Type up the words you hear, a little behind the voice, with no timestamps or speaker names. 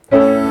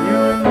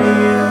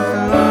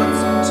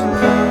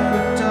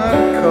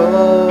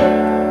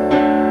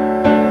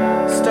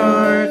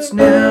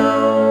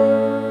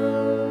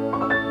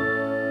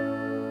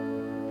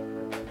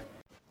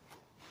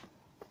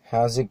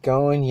How's it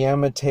going,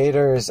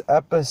 Yamitators?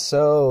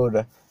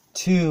 Episode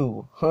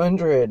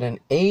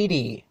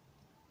 280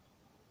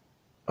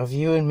 of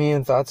You and Me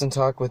and Thoughts and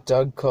Talk with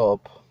Doug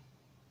Culp.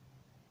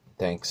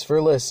 Thanks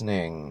for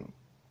listening.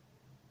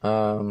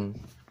 So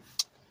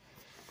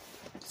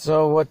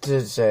what to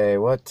say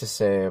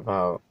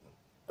about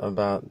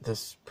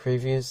this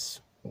previous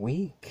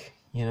week,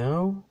 you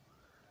know?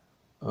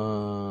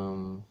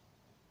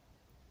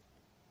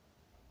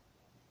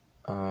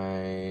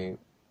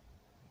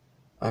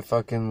 I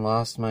fucking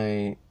lost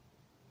my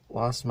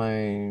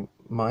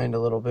mind a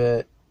little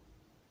bit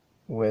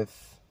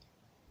with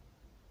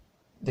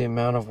the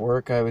amount of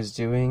work I was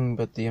doing,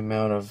 but the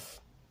amount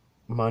of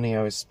money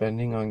I was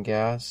spending on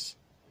gas,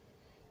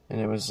 and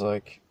it was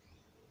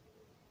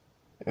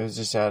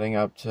just adding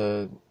up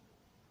to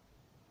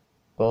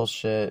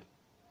bullshit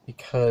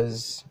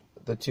because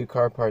the 2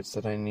 car parts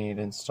that I need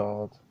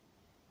installed.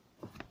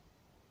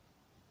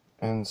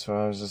 And so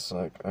I was just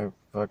like, I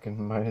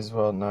fucking might as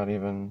well not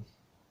even,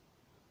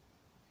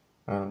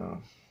 I don't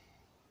know.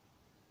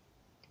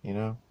 You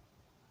know?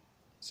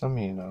 Some of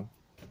you know.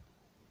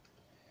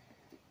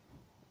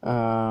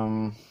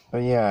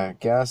 But yeah,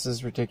 gas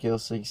is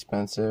ridiculously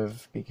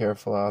expensive. Be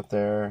careful out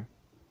there.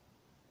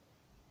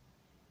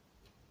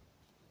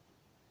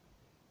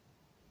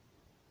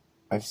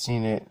 I've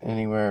seen it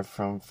anywhere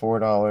from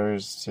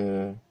 $4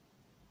 to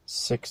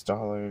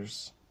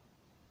 $6,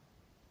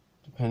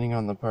 depending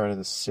on the part of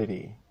the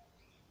city.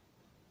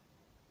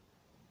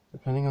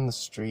 Depending on the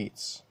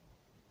streets.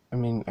 I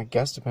mean, I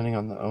guess depending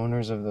on the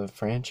owners of the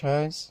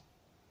franchise.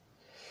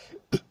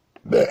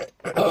 But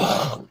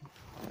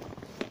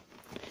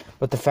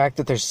the fact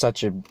that there's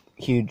such a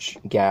huge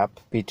gap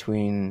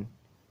in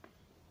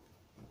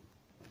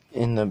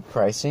the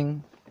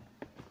pricing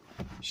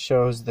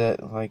shows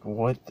that, like,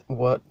 what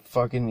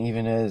fucking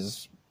even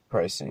is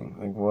pricing?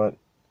 Like,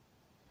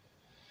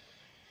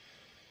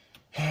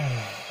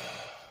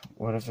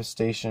 what if a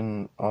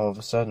station all of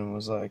a sudden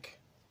was like,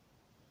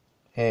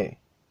 hey,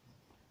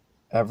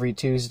 every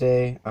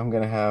Tuesday I'm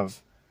gonna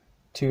have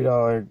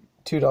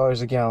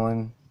 $2 a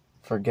gallon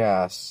for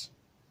gas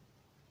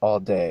all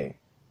day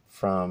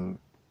from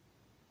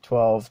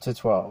 12 to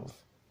 12.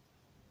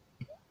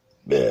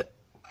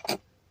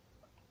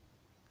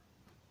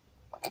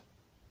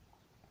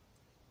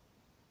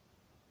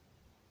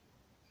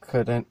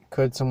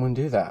 Could someone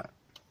do that?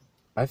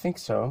 I think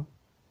so.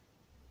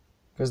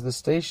 Because the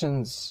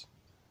stations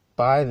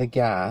buy the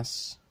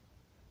gas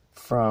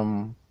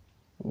from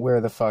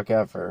where the fuck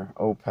ever,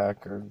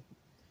 OPEC or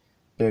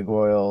Big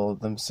Oil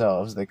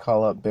themselves. They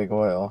call up Big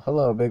Oil.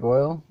 Hello, Big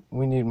Oil.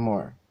 We need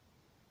more.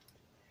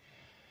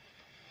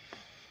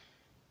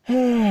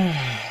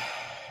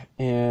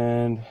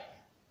 And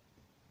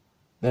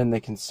then they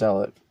can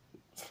sell it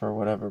for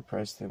whatever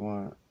price they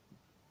want.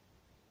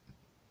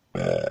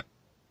 And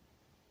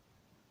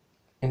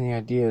the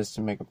idea is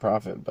to make a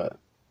profit, but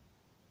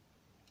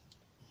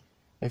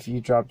if you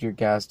dropped your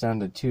gas down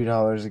to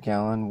 $2 a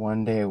gallon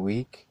one day a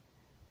week,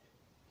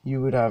 you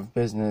would have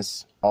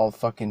business all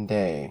fucking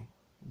day,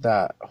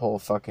 that whole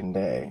fucking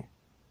day.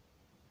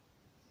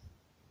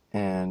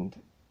 And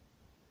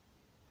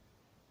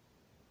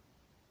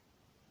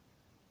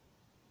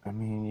I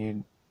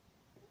mean,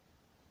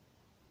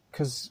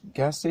 because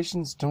gas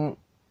stations don't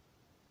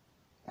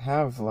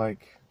have,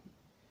 like,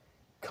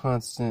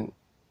 constant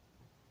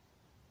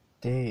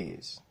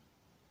days.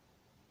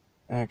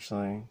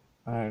 Actually,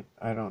 I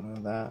don't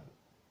know that.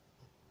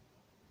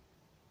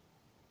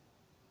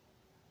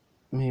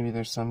 Maybe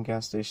there's some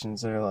gas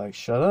stations that are like,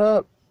 shut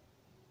up!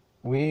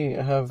 We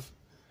have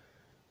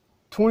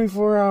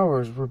 24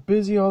 hours, we're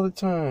busy all the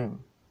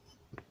time.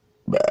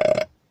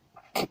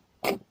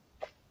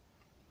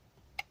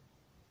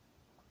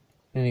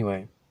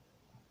 Anyway.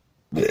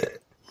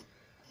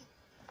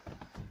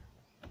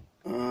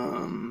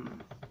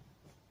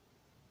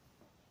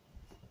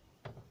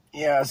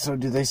 Yeah, so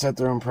do they set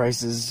their own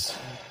prices?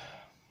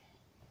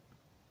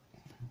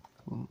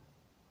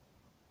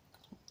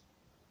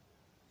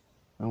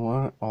 I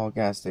want all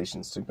gas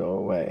stations to go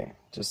away.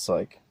 Just,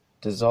 like,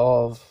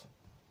 dissolve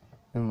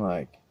and,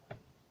 like,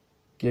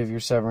 give your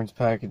severance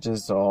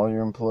packages to all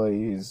your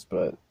employees,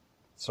 but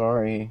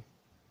sorry,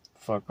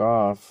 fuck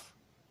off,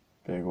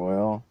 Big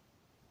Oil.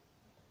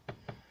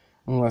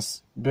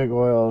 Unless Big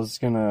Oil is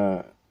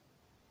gonna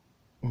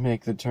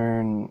make the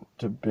turn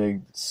to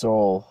Big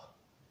Soul,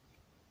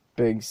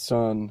 Big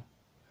Sun.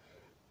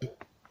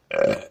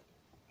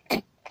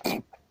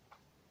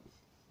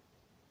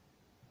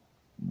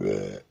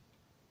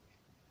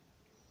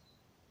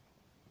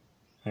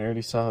 I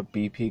already saw a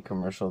BP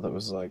commercial that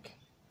was like,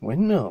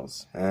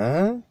 windmills,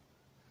 huh?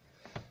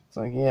 It's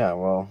like, yeah,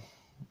 well,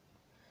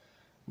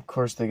 of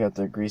course they got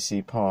their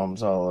greasy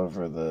palms all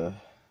over the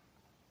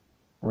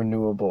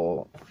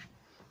renewable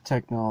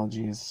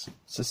technologies,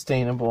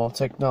 sustainable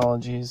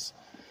technologies,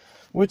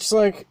 which,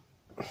 like,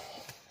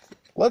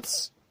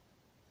 let's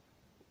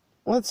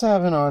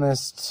have an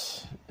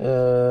honest,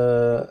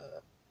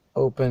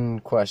 open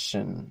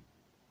question.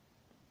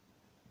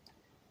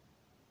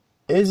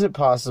 Is it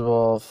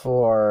possible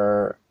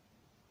for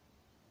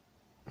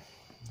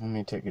Let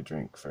me take a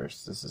drink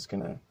first. This is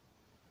gonna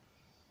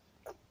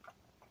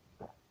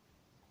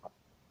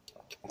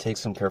take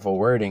some careful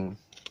wording.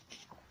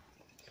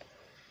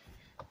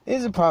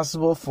 Is it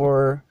possible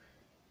for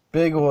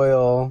Big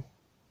Oil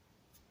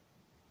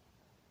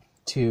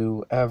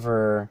to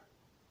ever,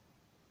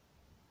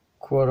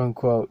 quote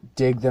unquote,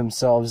 dig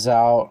themselves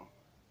out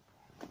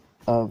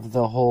of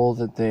the hole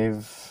that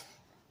they've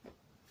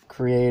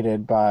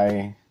created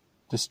by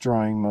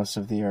destroying most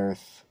of the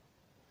earth,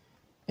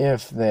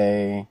 if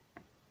they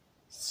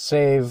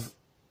save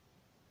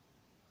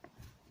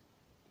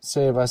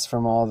us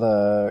from all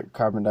the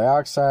carbon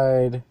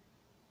dioxide?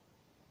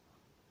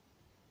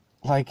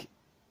 Like,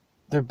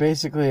 they're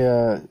basically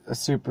a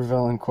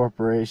supervillain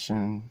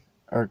corporation,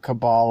 or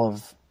cabal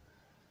of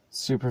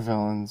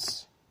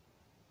supervillains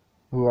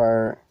who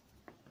are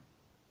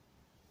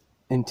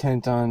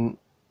intent on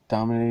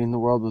dominating the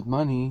world with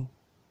money,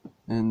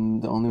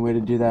 and the only way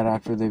to do that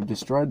after they've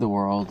destroyed the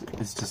world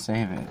is to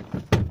save it.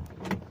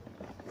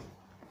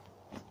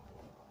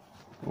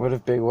 What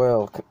if Big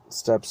Oil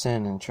steps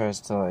in and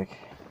tries to, like,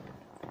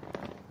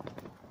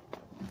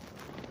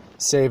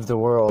 save the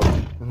world,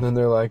 and then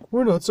they're like,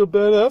 we're not so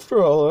bad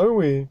after all, are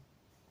we?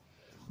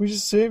 We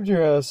just saved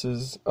your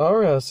asses.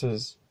 Our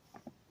asses.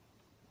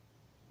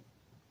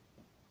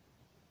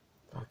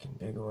 Fucking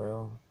Big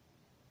Oil.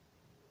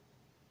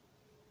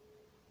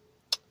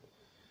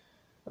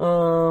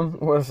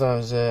 What if that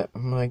was it?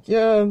 I'm like,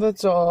 yeah,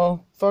 that's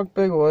all. Fuck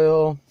Big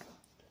Oil.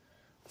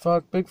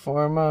 Fuck Big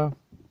Pharma.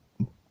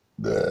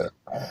 Bleh.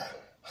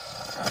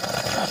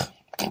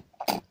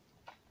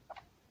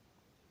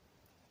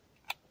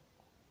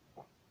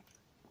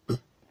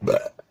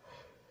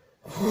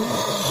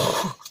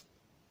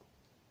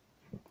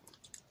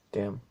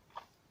 Damn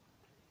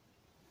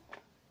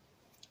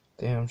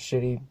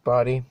shitty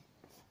body.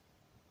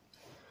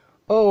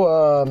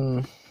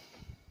 Oh,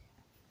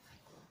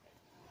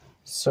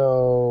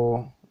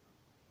 so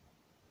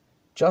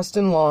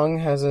Justin Long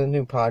has a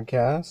new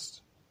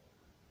podcast.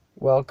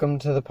 Welcome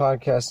to the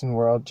podcasting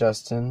world,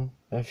 Justin,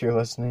 if you're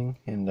listening,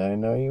 and I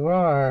know you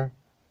are.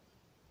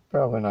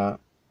 Probably not.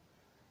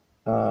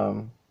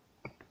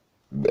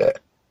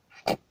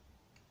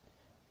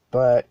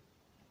 But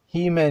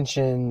he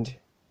mentioned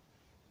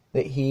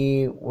that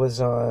he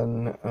was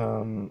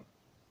on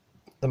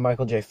the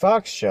Michael J.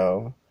 Fox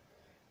show,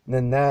 and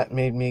then that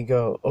made me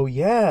go, oh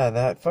yeah,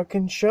 that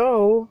fucking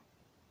show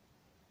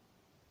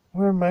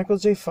where Michael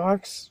J.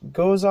 Fox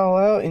goes all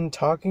out in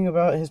talking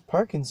about his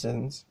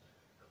Parkinson's.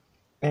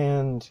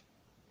 And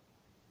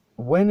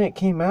when it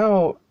came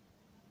out,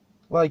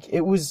 like,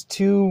 it was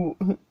too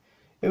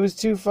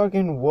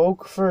fucking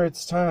woke for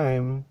its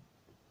time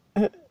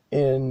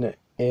in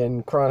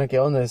chronic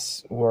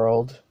illness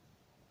world.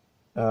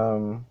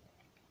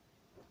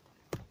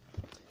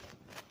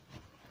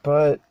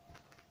 But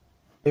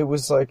it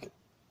was, like,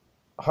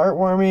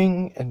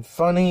 heartwarming and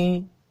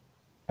funny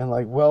and,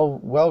 like,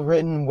 well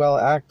written, well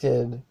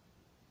acted.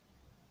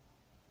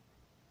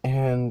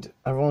 And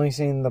I've only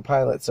seen the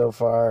pilot so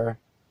far.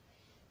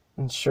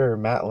 And sure,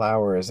 Matt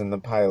Lauer is in the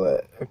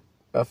pilot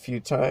a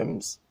few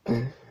times.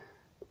 That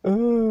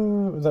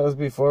was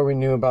before we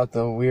knew about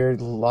the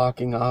weird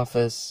locking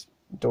office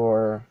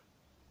door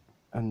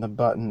and the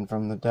button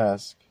from the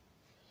desk.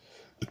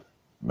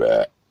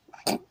 But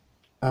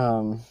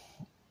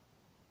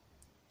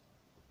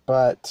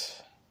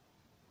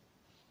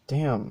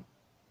damn,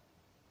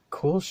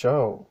 cool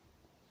show.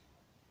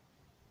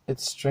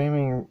 It's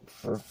streaming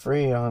for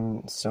free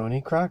on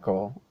Sony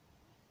Crackle.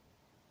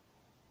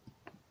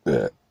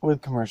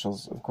 With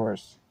commercials, of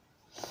course.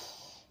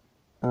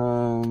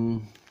 But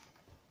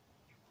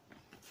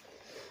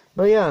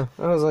yeah,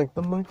 I was like,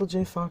 the Michael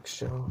J. Fox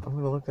show. I'm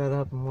gonna look that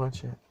up and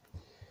watch it.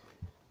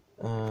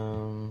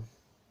 Oh,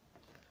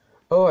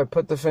 I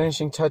put the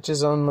finishing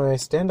touches on my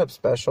stand-up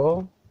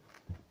special.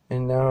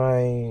 And now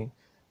I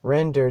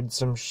rendered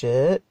some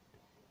shit.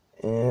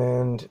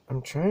 And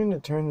I'm trying to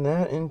turn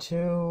that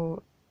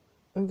into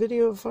a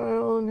video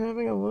file and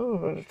having a little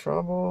bit of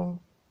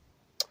trouble.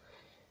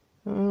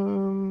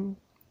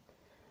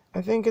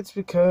 I think it's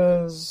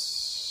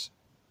because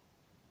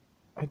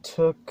I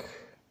took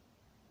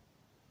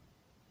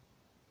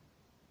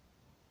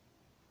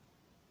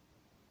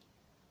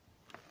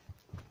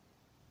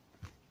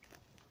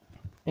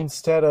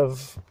instead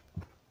of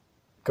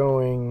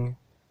going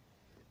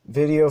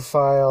video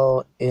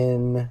file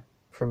in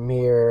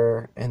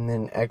Premiere and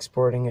then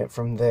exporting it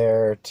from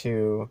there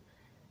to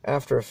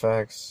After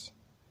Effects,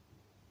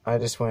 I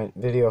just went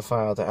video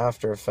file to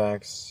After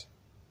Effects.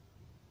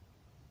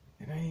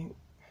 And I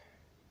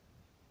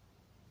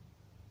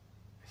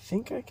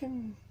think I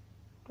can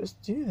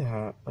just do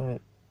that, but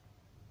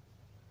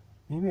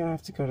maybe I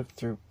have to go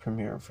through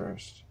Premiere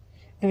first.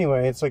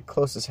 Anyway, it's like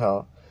close as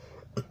hell.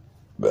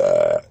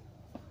 But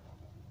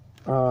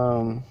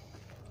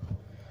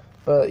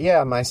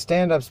yeah, my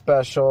stand-up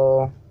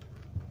special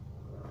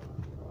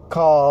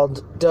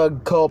called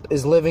Doug Culp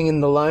is Living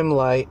in the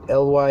Limelight,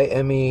 Lymelight,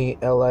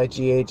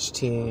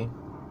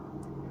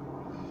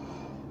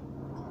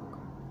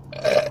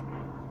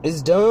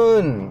 is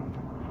done.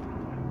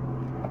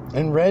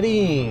 and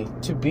ready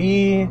to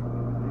be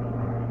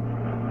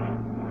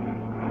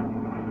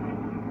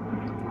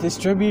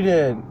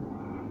distributed.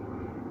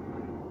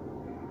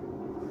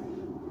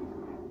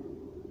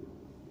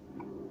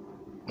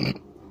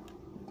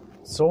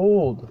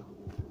 Sold.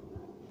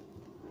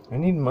 I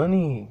need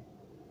money.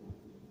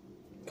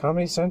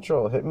 Comedy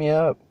Central, hit me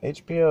up.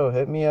 HBO,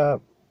 hit me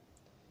up.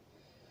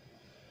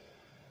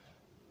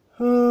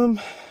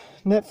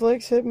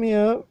 Netflix, hit me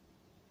up.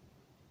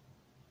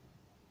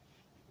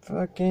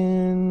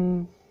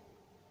 Fucking...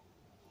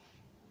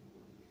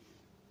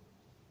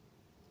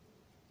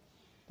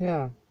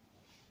 yeah.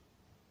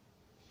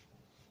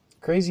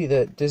 Crazy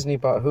that Disney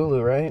bought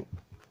Hulu, right?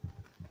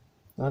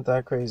 Not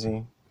that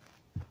crazy.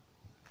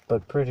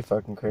 But pretty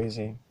fucking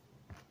crazy.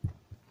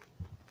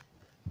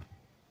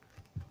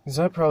 Because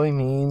that probably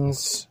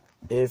means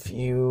if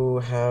you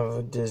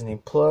have Disney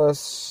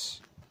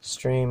Plus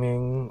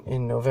streaming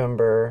in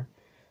November,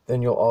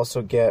 then you'll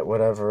also get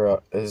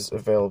whatever is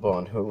available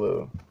on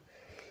Hulu.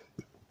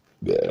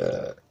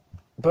 Yeah.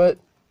 But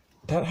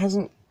that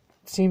hasn't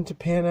seemed to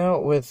pan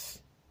out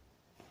with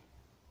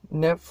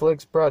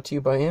Netflix brought to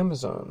you by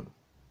Amazon.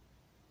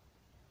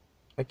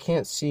 I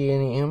can't see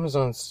any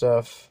Amazon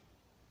stuff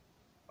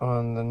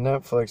on the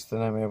Netflix that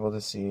I'm able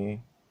to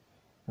see.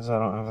 Because I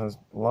don't have a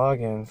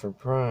login for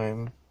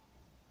Prime.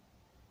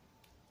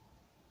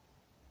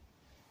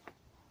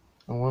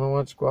 I want to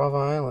watch Guava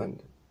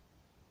Island.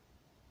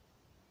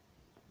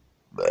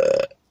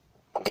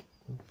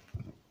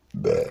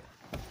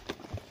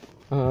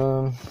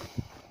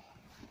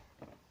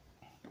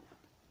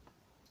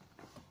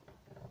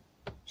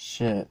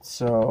 Shit,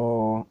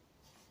 so...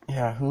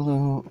 yeah,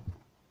 Hulu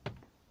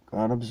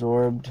got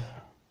absorbed.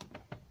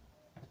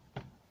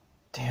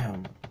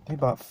 Damn, they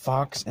bought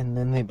Fox and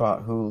then they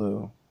bought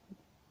Hulu.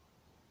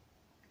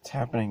 It's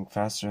happening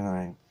faster than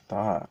I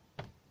thought.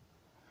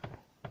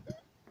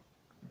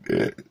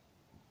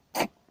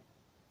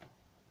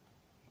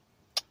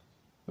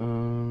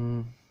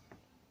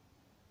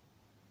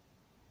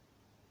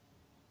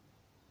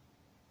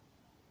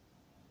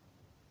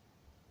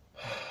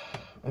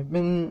 I've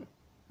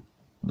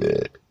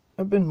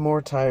been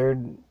more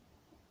tired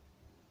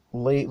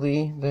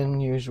lately than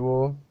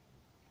usual.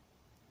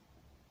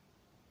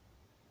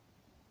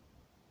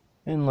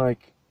 And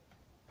like,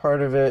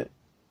 part of it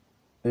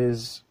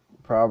is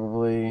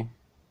probably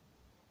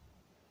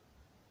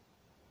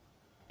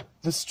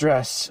the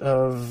stress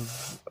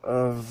of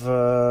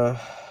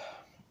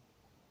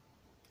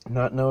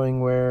not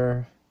knowing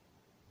where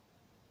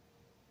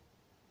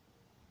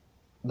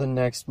the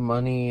next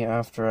money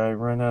after I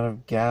run out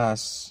of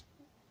gas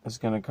is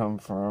gonna come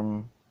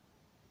from.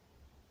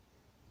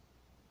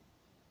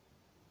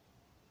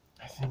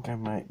 I think I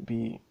might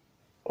be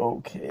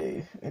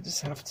okay. I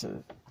just have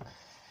to...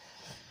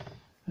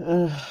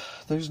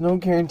 there's no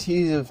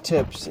guarantees of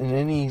tips in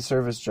any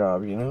service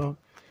job, you know?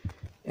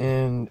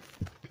 And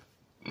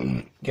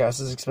gas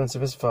is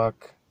expensive as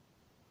fuck.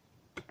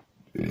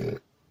 Yeah.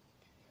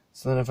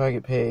 So then if I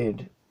get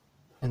paid,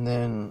 and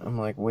then I'm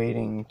like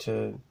waiting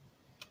to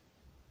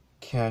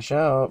cash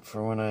out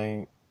for when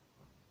I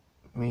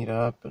meet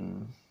up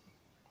and...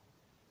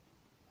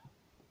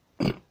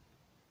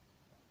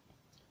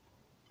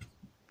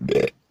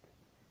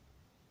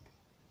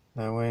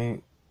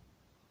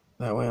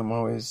 That way I'm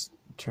always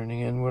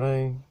turning in what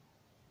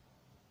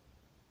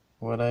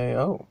I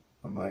owe.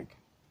 I'm like,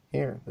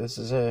 here, this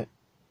is it.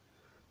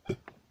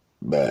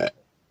 But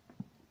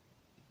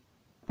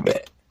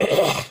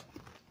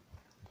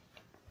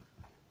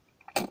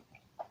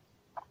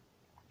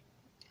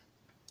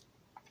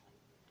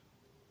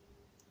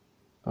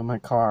my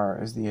car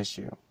is the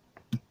issue.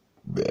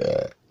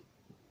 It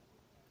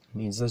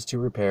needs those 2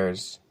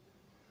 repairs.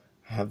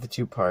 I have the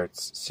 2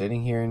 parts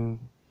sitting here in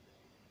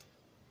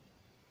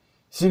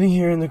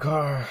the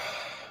car.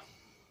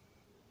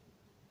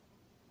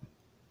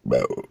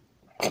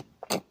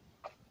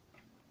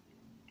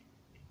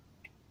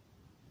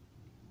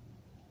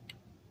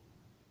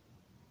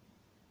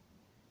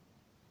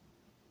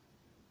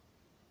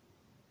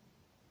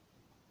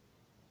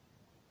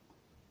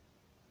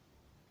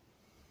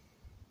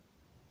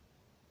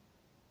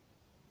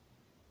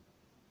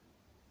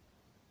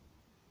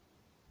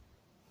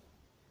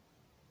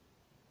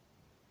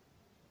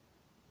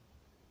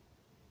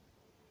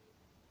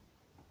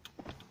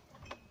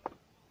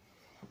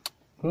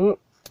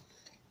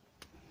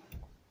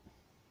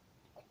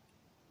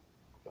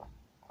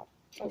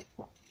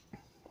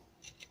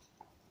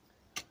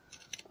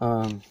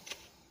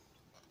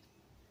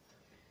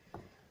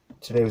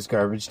 Today was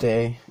garbage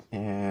day,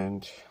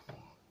 and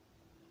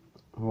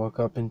I woke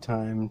up in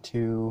time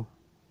to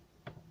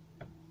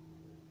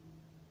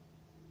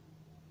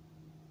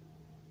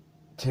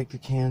take the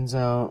cans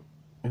out.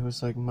 It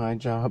was like my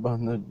job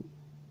on the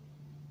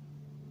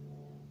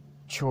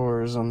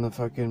chores on the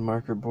fucking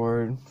marker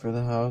board for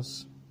the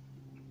house.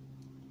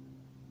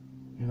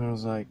 And I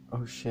was like,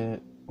 oh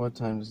shit, what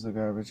time does the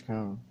garbage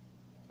come?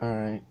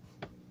 Alright.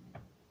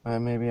 I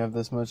maybe have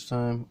this much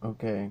time?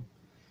 Okay.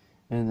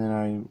 And then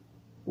I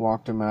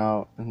walked them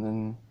out, and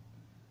then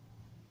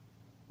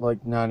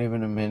like, not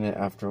even a minute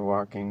after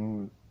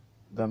walking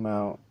them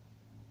out,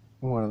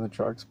 one of the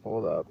trucks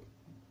pulled up.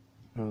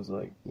 I was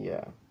like,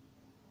 yeah.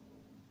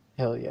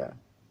 Hell yeah.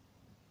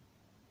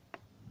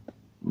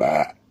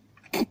 Bah.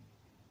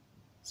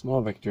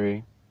 Small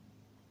victory.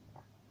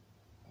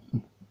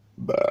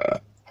 Bah.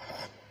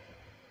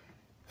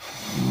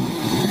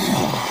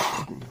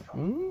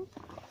 Mm?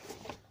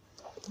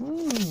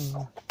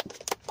 Mm.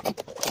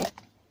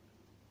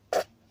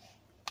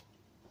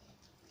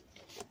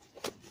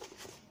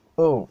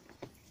 Oh,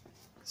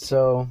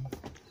 so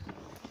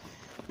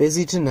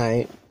Busy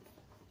Tonight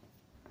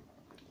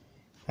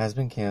has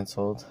been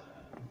canceled.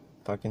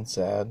 Fucking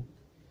sad.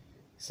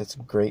 It's a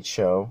great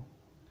show.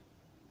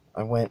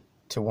 I went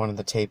to one of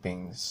the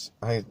tapings.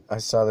 I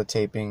saw the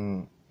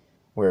taping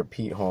where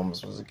Pete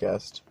Holmes was a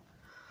guest.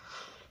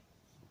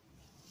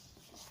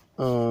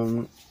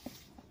 And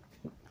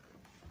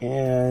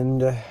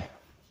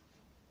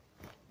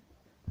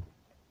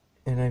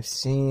I've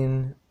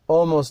seen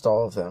almost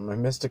all of them. I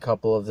missed a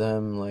couple of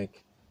them,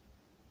 like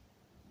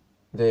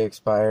they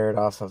expired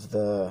off of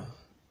the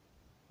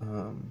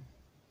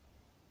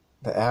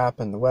app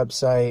and the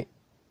website.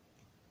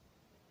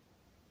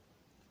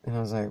 And I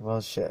was like,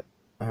 well, shit.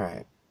 All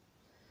right.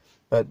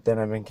 But then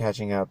I've been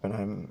catching up,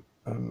 and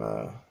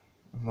I'm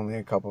only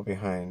a couple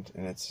behind,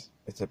 and it's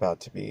about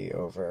to be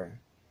over.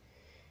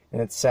 And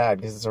it's sad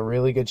because it's a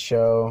really good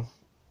show.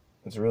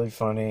 It's really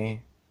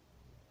funny.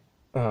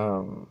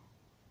 All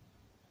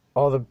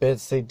the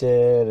bits they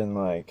did, and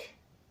like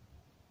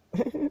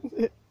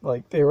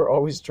like they were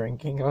always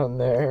drinking on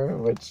there,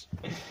 which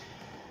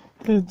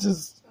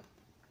it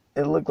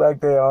looked like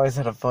they always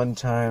had a fun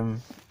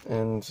time.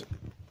 And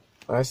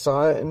I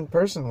saw it in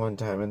person one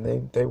time,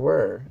 and they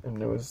were,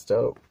 and it was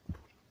dope.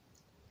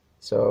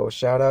 So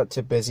shout out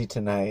to Busy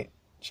Tonight.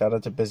 Shout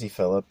out to Busy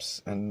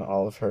Phillips and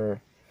all of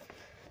her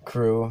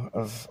crew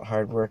of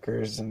hard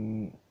workers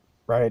and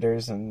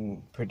writers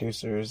and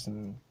producers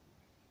and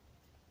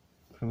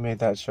who made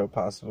that show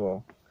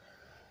possible.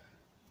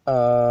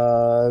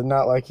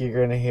 Not like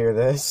you're gonna hear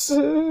this,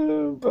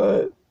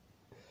 but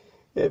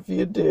if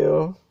you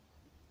do,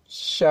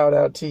 shout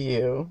out to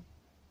you.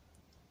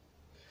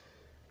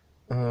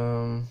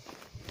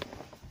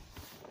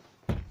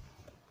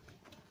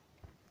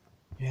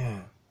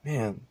 Yeah,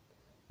 man,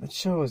 that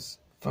show was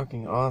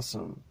fucking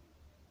awesome.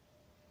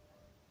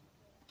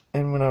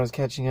 And when I was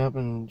catching up,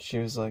 and she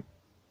was like,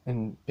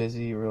 and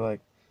Busy, we're like,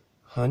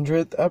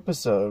 100th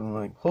episode. I'm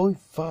like, holy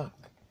fuck.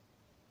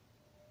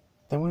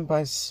 That went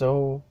by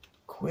so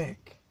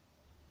quick.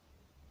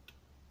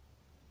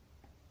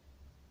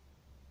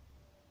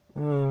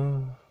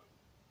 But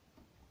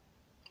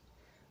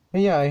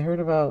yeah, I heard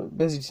about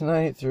Busy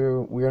Tonight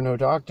through We're No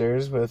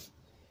Doctors with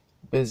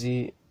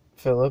Busy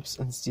Phillips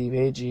and Steve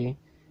Agee.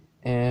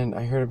 And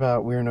I heard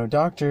about We're No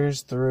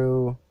Doctors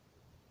through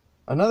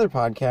another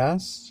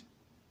podcast.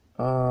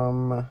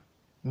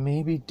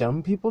 Maybe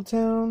Dumb People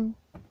Town?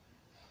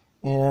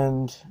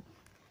 And,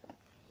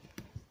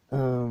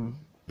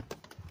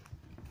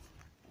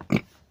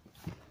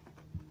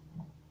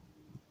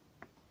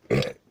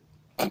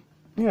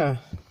 yeah,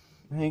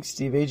 I think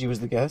Steve Agee was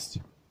the guest.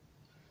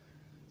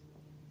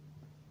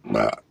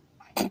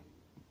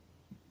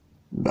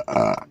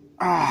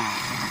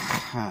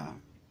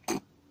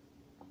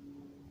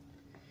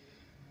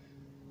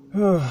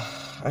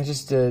 I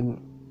just did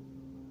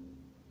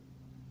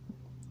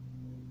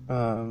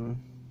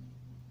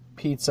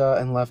pizza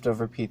and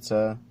leftover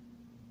pizza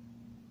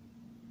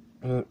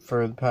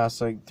for the past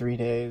like 3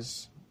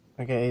 days.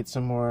 Like I ate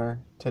some more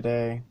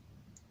today.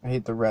 I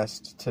ate the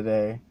rest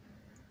today.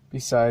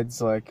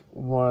 Besides like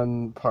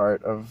one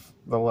part of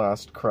the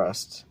last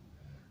crust.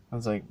 I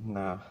was like,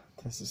 nah,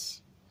 this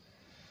is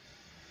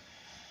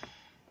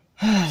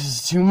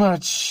too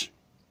much.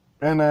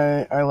 And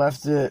I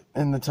left it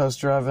in the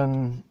toaster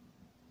oven,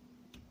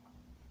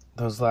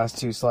 those last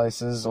 2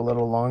 slices, a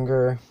little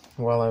longer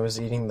while I was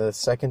eating the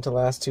second to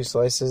last 2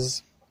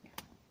 slices.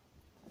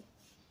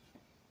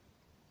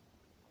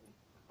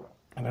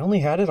 And I only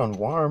had it on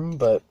warm,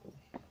 but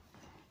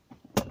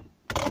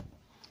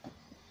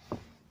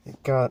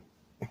it got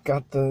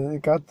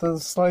the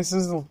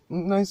slices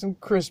nice and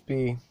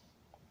crispy.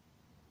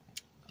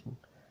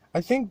 I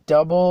think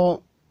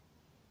double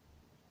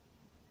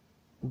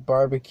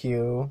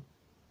barbecue,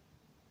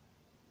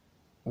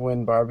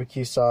 when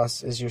barbecue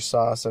sauce is your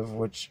sauce of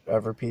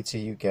whichever pizza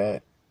you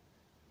get,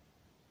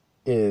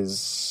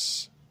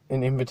 is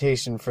an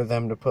invitation for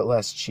them to put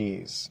less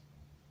cheese.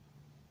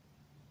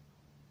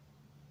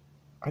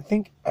 I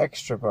think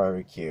extra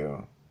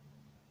barbecue.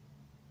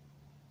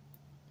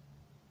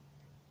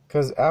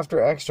 Because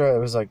after extra, it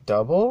was like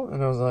double,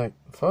 and I was like,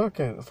 fuck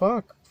it,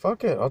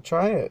 I'll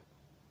try it.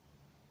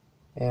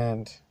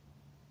 And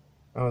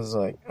I was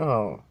like,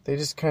 oh, they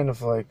just kind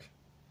of like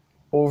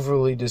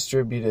overly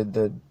distributed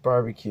the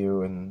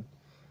barbecue and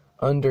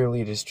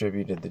underly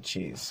distributed the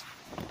cheese.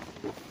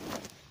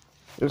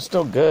 It was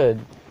still good,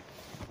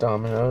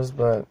 Domino's,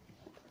 but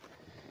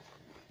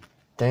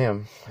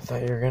damn, I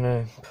thought you were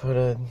gonna put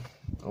a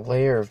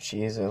layer of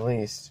cheese at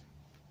least.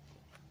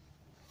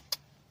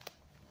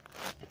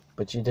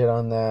 But you did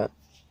on that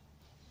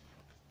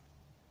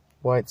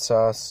white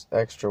sauce,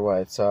 extra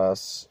white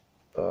sauce,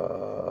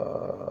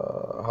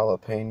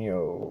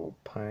 jalapeno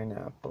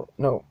pineapple.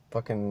 No,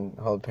 fucking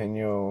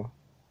jalapeno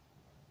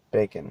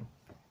bacon.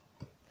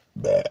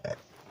 Bleh.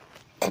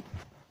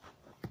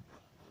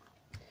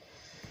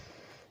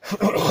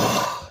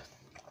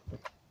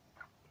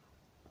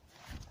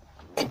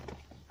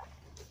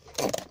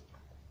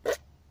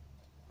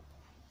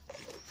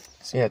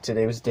 So yeah,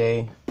 today was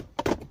day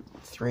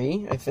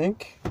 3, I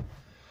think,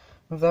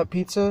 of that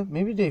pizza.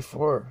 Maybe day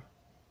 4.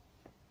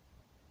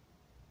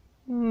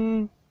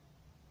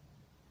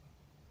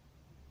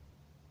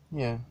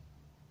 Yeah.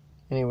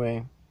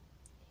 Anyway.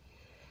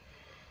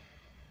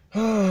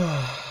 You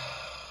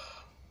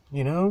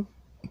know?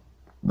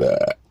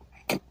 Bleh.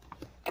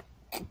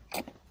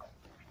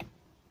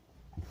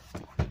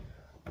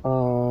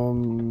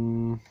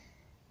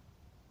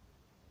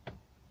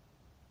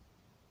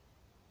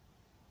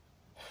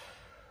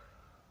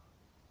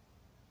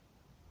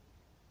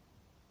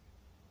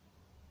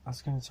 I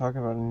was going to talk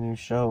about a new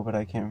show, but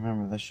I can't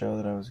remember the show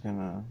that I was going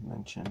to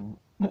mention.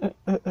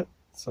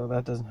 So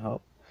that doesn't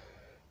help.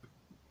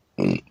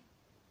 I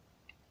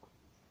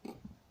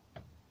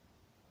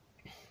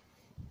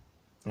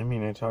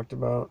mean, I talked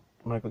about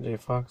Michael J.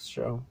 Fox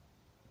show.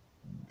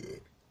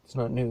 It's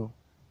not new.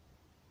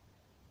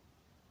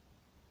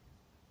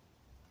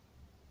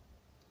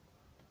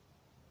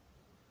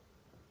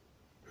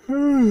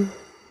 Hmm.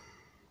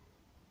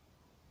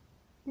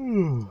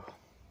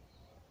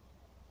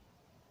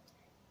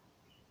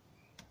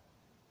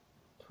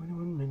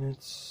 21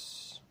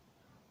 minutes.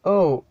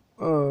 Oh,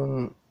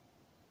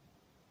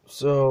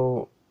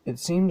 so it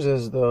seems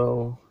as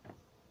though,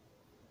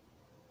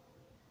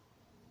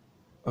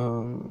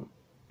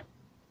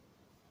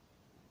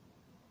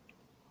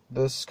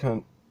 this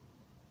country,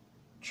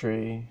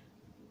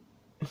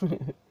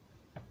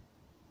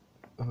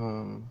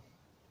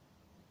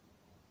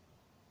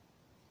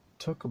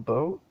 took a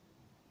boat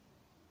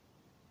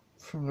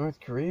from North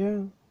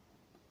Korea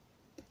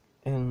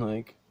and,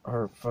 like,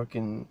 are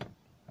fucking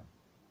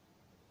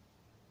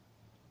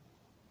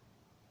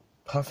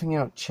puffing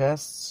out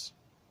chests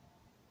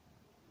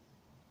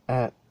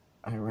at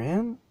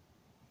Iran?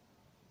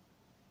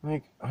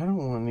 Like, I don't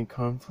want any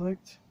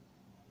conflict.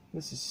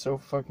 This is so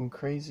fucking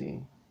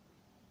crazy.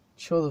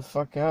 Chill the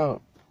fuck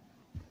out.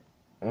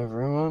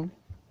 Everyone.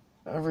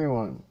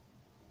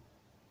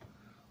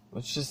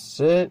 Let's just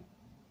sit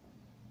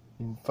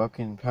and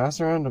fucking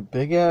pass around a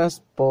big ass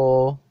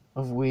bowl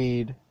of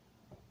weed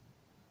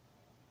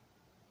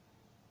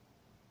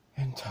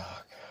and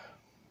talk.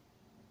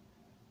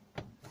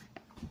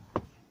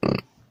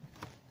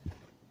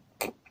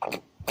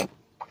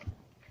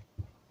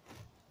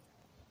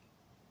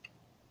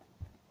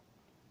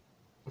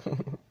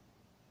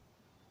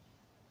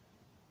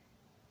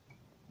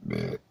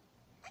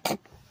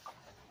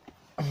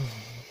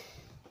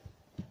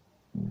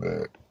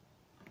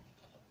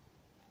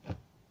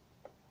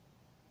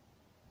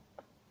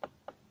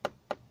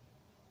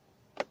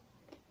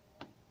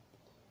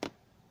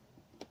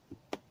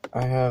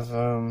 I have,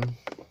 the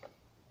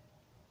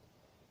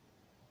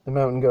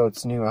Mountain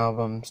Goats' new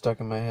album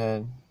stuck in my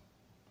head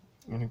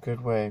in a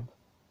good way.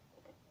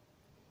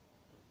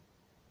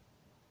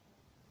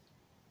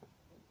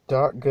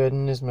 Doc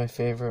Gooden is my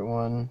favorite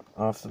one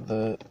off of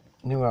the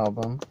new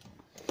album.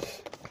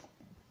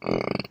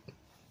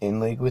 In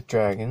League with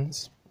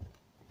Dragons.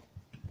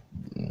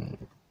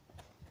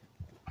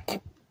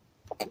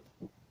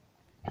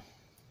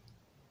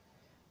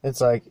 It's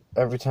like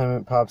every time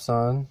it pops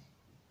on,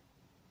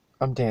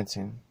 I'm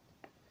dancing.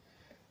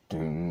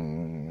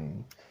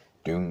 Doom,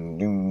 doom,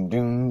 doom,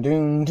 doom,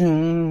 doom,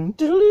 doom,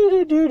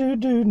 doom, doom,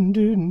 doom,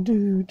 doom,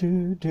 doom,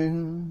 doom,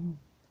 doom.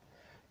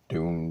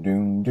 Doom,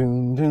 doom,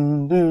 doom,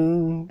 doom,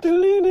 doom, doom,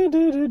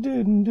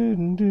 doom,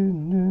 doom, doom,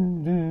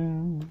 doom,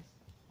 doom.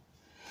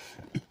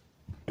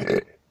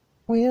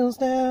 Wheels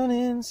down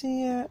in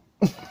Seattle.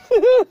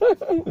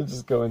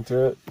 Just go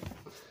into it.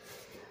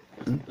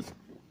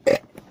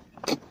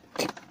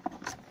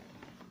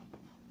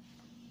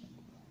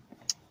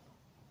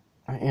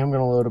 I am going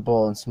to load a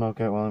bowl and smoke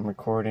it while I'm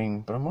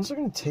recording, but I'm also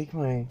going to take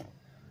my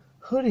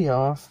hoodie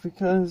off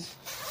because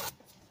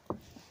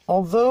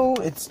although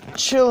it's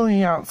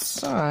chilly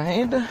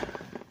outside,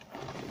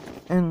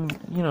 and,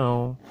 you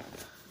know,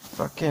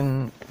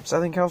 fucking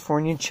Southern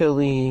California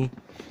chilly,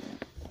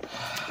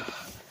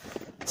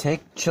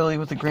 take chili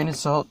with a grain of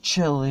salt,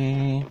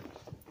 chili,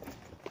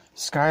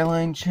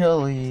 Skyline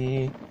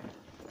chili,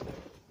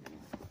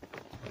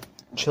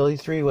 chili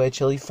 3-way,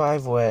 chili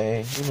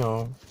 5-way, you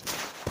know.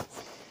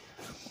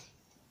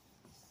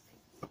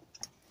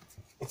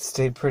 It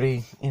stayed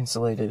pretty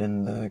insulated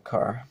in the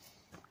car.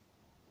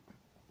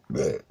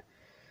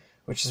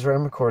 Which is where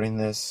I'm recording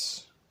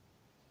this.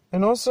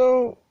 And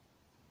also,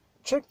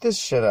 check this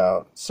shit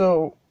out.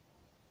 So,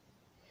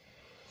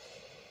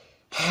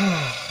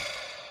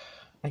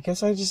 I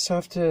guess I just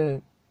have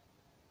to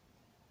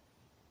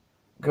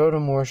go to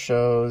more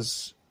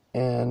shows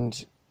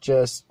and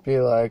just be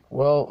like,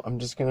 well, I'm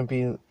just gonna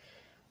be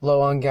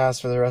low on gas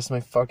for the rest of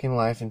my fucking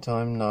life until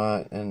I'm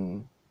not,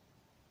 and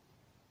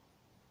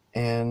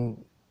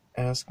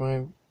ask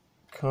my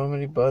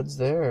comedy buds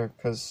there,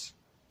 because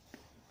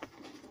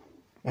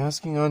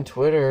asking on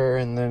Twitter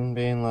and then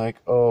being like,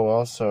 oh,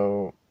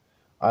 also,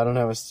 I don't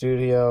have a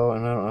studio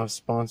and I don't have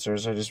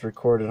sponsors, I just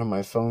record it on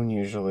my phone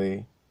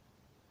usually.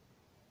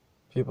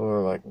 People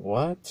are like,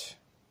 what?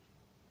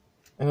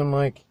 And I'm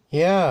like,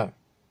 yeah.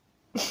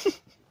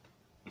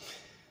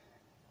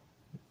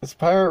 It's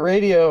pirate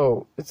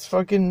radio. It's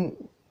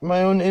fucking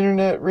my own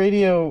internet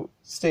radio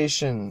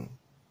station.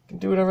 I can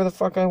do whatever the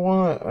fuck I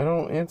want. I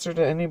don't answer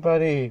to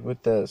anybody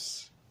with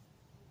this.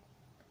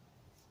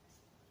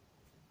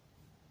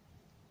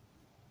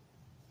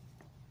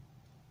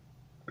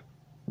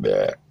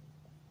 Bleh.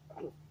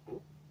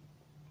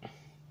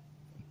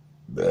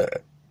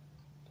 Bleh.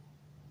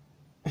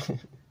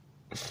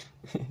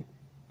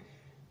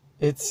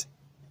 It's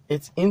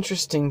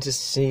interesting to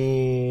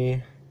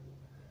see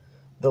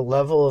the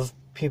level of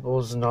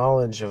people's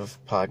knowledge of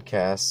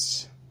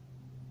podcasts.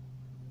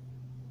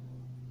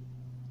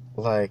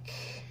 Like,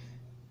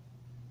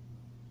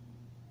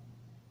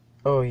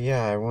 oh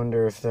yeah, I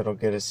wonder if that'll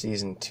get a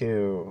season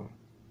 2.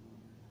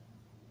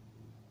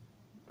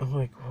 I'm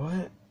like,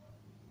 what?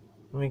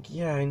 I'm like,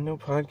 yeah, I know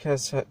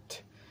podcasts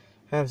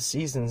have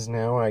seasons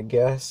now, I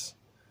guess,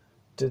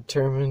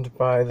 determined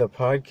by the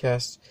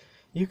podcast.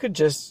 You could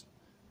just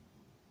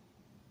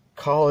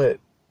call it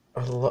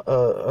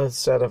a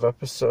set of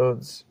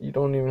episodes. You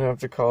don't even have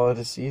to call it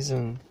a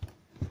season.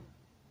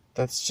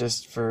 That's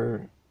just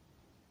to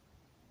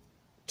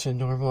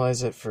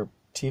normalize it for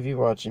TV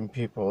watching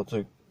people.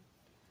 To,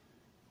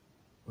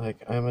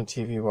 like, I'm a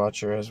TV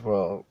watcher as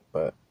well,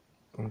 but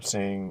I'm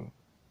saying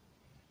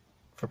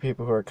for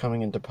people who are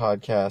coming into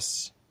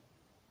podcasts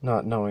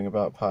not knowing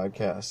about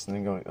podcasts and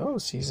then going, oh,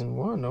 season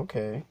 1,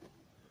 okay.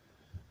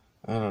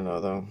 I don't know,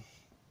 though.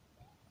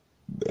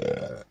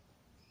 Bleh.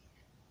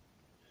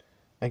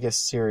 I guess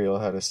Serial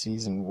had a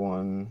season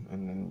 1,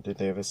 and then did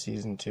they have a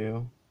season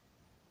 2?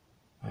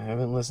 I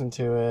haven't listened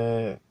to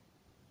it.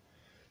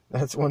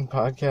 That's one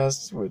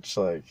podcast which,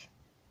 like,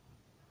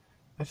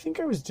 I think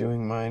I was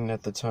doing mine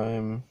at the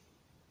time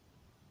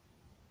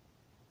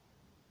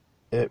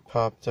it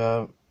popped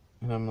up,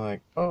 and I'm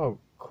like, oh,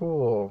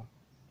 cool.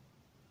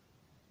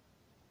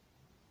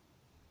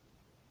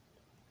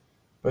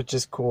 But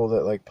just cool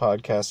that, like,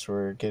 podcasts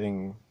were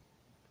getting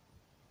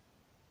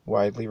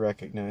widely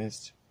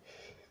recognized.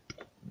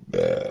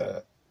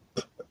 Yo.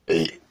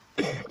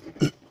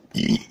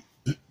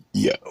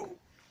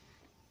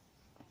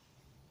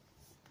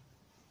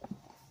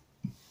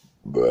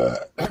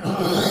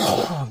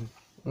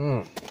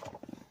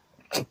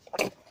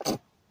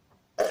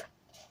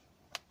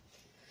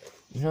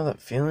 You know that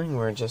feeling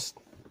where just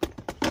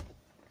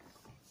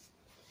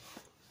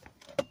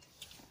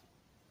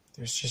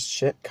there's just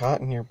shit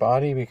caught in your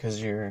body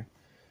because your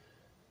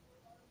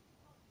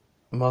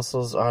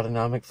muscles'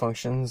 autonomic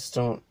functions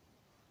don't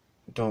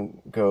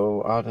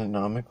go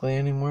autonomically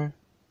anymore?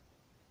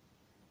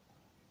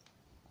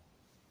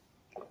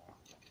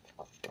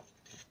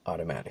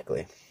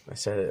 Automatically. I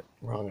said it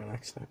wrong on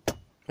accident.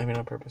 Maybe not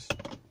on purpose.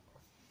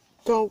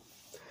 Don't.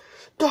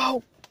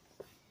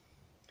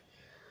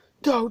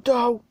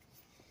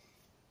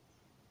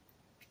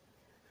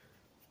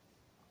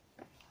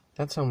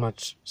 That's how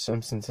much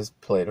Simpsons has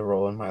played a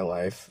role in my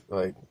life.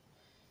 Like,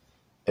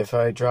 if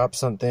I drop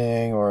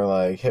something or,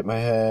 like, hit my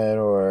head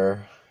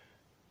or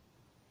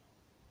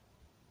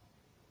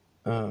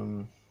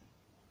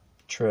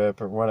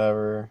trip or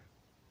whatever,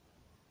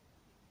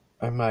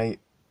 I might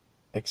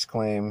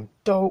exclaim,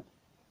 dope.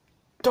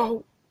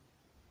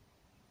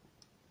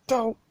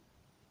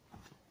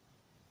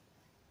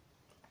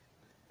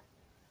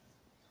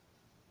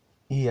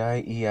 E-I,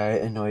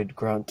 annoyed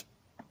grunt.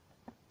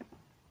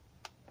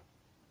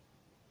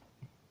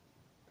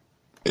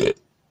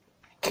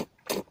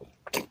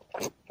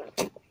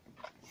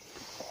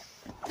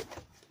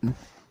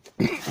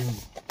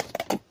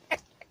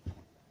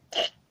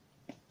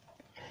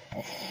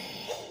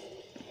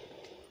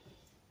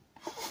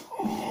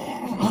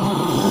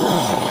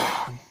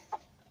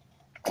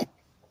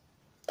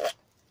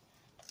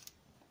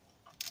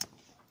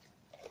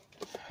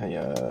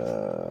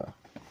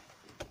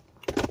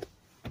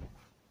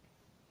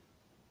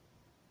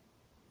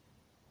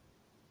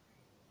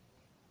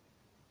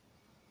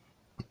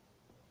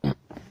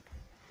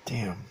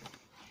 Damn.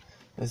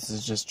 This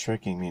is just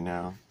tricking me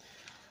now.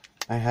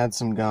 I had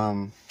some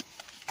gum.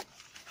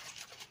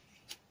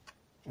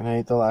 And I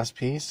ate the last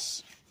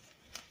piece.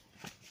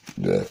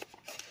 Yeah.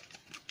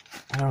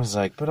 And I was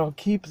like, but I'll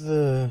keep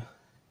the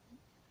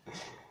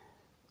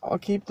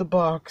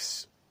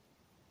box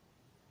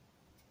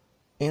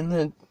in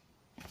the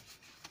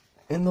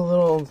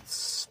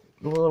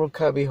little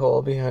cubby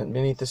hole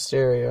beneath the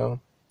stereo,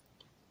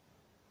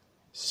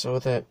 so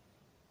that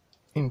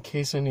in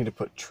case I need to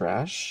put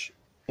trash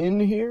in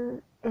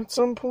here at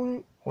some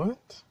point.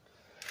 What?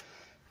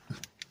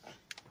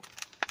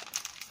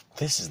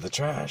 This is the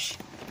trash.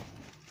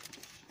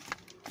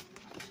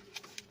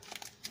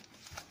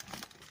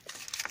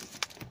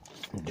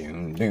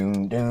 Doom,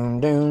 doom, doom,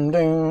 doom,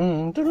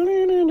 doom. Doom,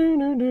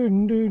 doom,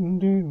 doom, doom,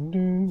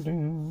 doom,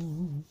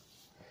 doom.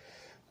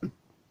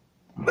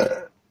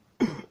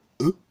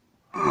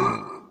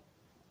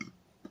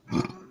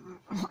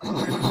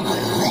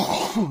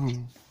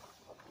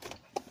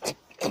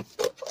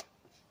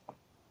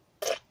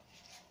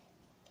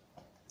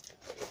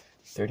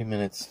 30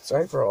 minutes.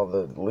 Sorry for all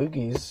the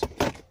loogies.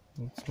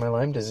 It's my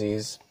Lyme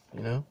disease,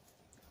 you know?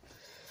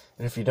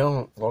 And if you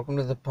don't, welcome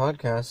to the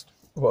podcast.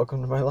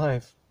 Welcome to my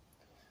life.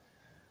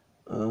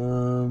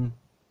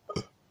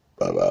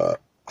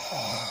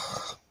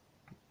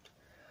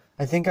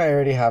 I think I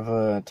already have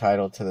a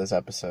title to this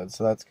episode,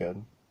 so that's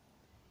good.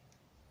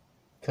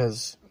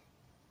 Because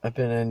I've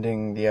been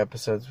ending the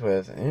episodes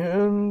with,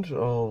 and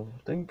I'll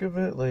think of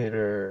it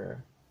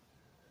later.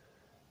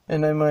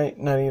 And I might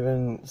not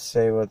even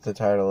say what the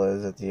title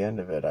is at the end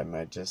of it. I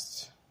might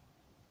just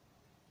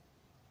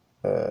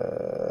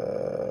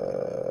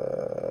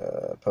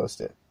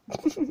post it.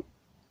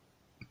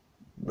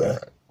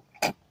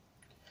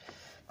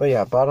 But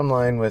yeah, bottom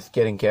line with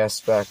getting guests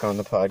back on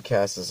the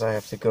podcast is I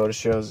have to go to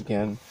shows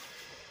again.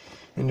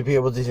 And to be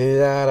able to do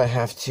that, I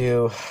have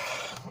to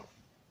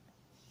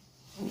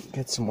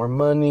get some more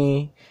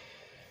money.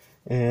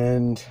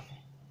 And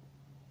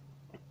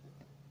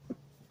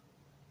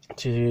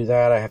to do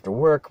that, I have to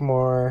work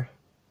more.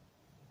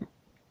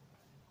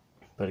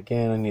 But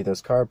again, I need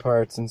those car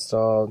parts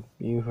installed.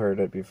 You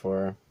heard it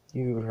before.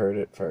 You heard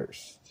it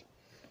first.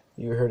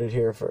 You heard it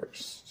here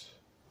first.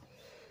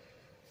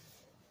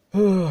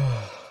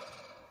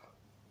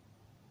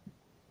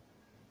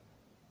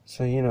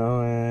 So, you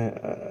know,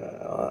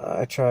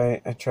 I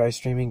try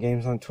streaming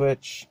games on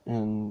Twitch,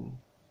 and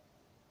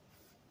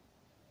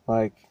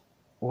like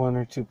 1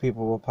 or 2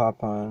 people will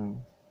pop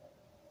on.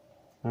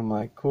 I'm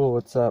like, cool,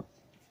 what's up?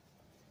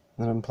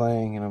 And then I'm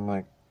playing, and I'm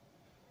like,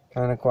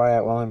 kind of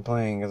quiet while I'm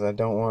playing because I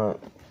don't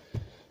want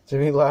to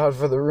be loud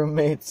for the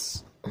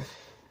roommates.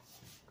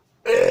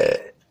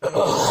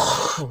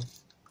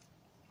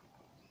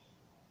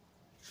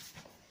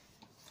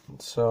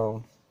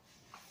 So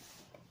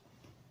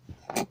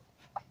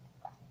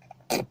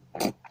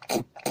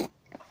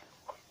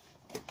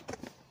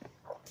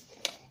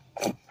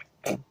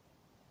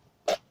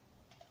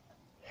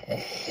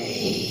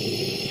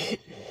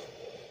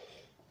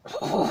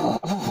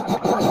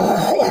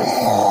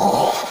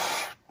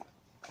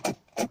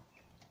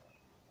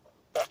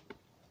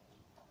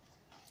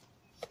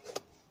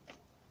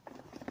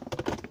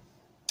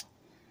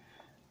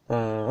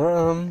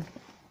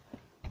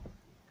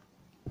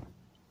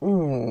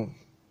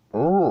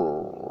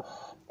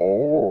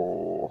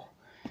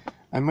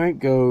I might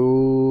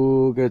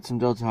go get some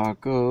Del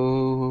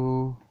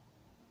Taco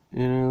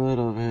in a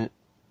little bit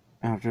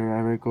after I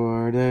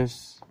record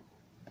this.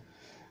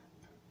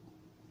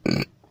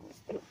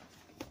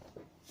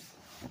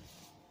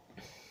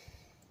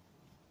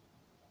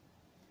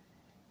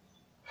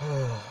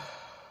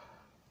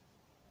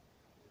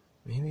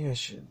 Maybe I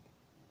should.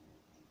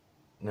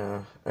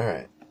 No,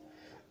 alright.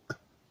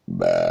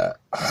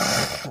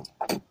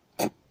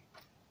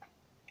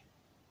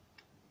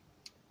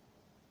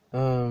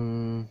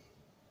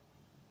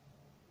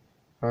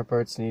 Car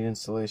parts need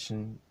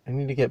installation. I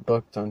need to get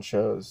booked on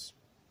shows.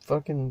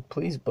 Fucking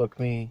please book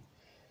me.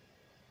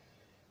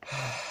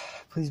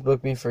 Please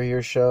book me for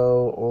your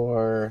show,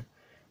 or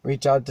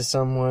reach out to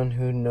someone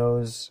who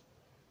knows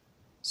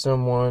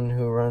someone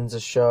who runs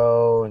a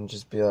show and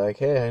just be like,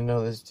 hey, I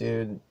know this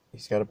dude.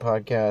 He's got a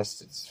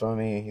podcast. It's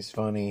funny. He's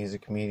a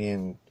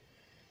comedian.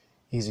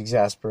 He's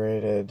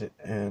exasperated,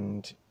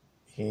 and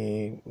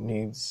he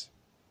needs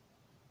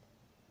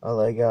a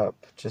leg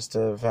up, just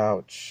a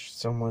vouch,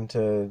 someone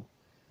to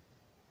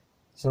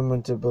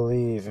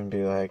believe and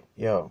be like,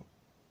 yo,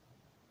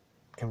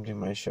 come to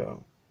my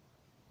show.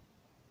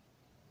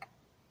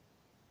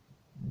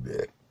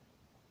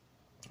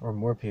 Or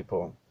more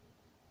people.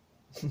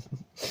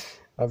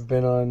 I've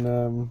been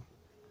on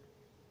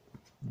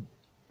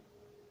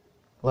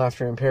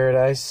Laughter in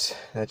Paradise,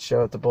 that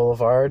show at the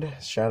Boulevard.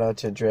 Shout out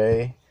to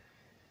Dre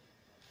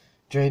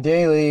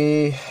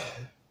Daly,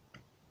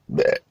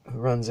 who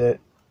runs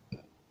it.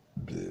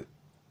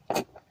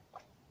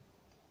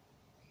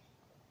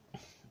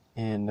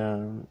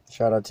 And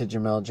shout out to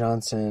Jamel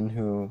Johnson,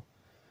 who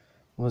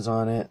was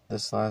on it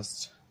this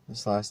last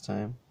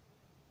time.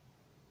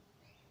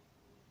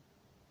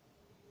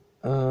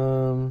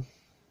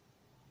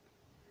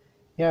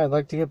 Yeah, I'd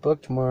like to get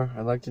booked more.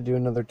 I'd like to do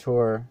another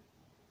tour.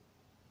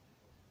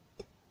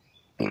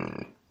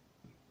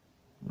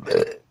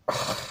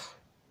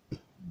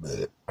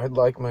 I'd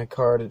like my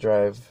car to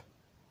drive.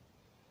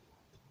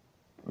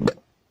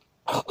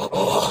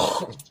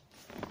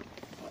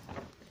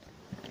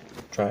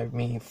 Drive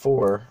me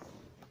 4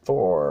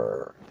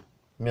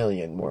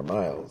 million more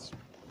miles.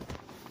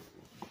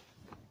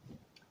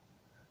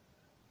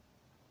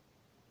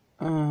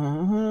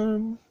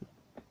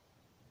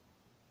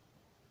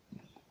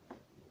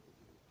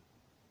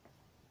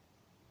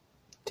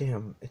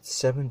 Damn, it's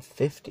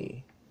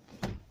 7:50.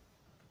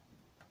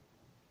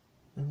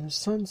 And the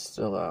sun's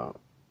still out.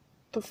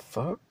 What the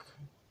fuck?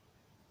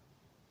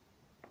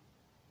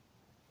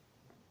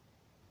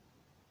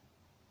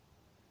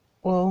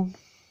 Well,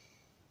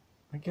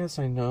 I guess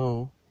I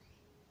know.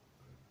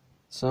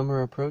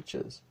 Summer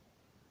approaches.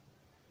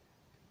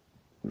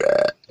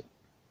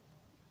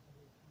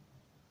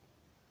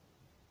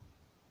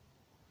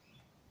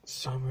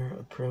 Summer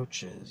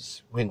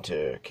approaches.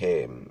 Winter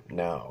came.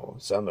 Now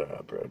summer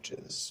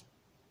approaches.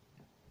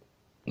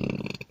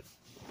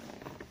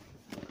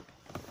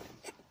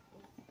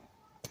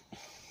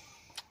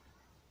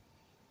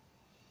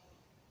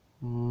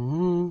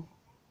 Mm-hmm.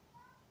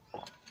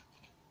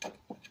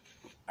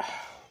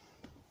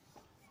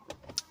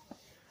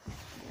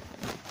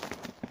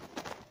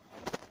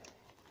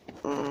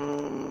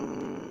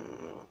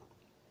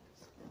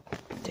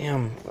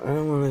 Damn, I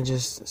don't want to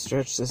just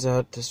stretch this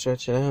out to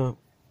stretch it out.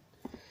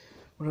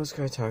 What else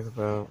can I talk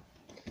about?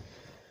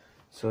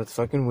 So it's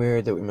fucking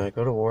weird that we might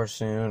go to war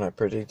soon. I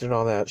predicted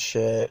all that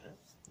shit.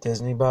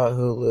 Disney bought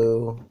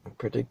Hulu. I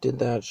predicted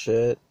that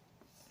shit.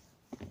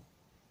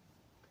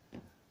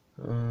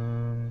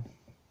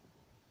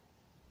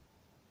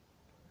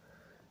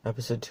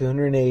 Episode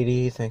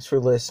 280. Thanks for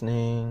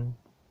listening.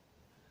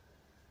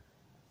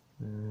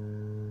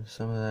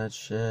 Some of that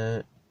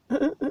shit.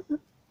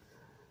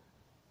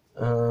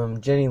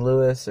 Jenny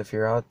Lewis, if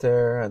you're out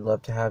there, I'd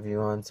love to have you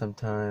on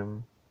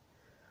sometime.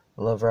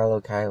 I love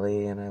Rilo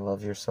Kiley, and I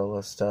love your solo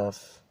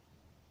stuff.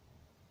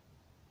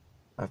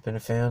 I've been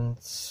a fan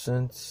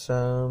since,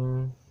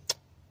 around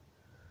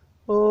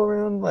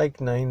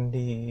like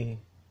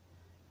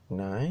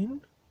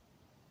 99?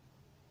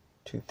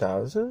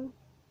 2000?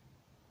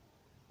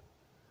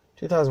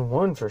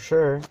 2001 for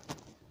sure.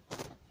 I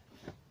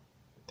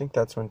think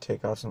that's when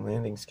Takeoffs and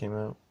Landings came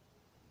out.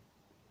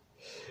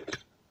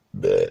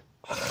 But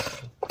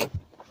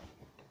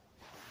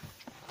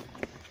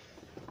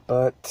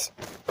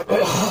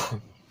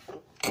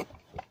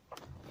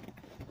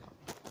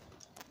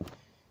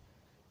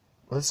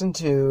listen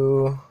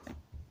to...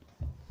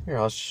 Here,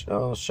 I'll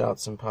shout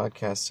some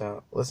podcasts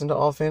out. Listen to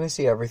All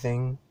Fantasy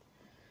Everything.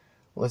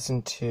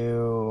 Listen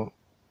to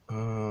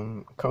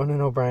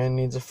Conan O'Brien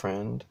Needs a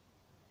Friend.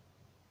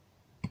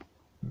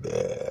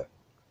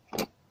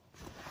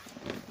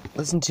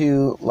 Listen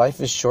to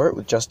Life is Short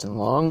with Justin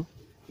Long.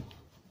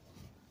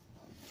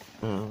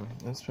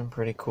 That's been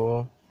pretty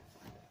cool.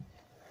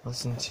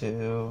 Listen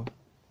to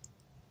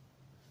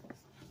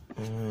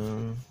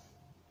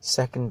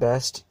Second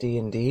Best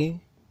D&D.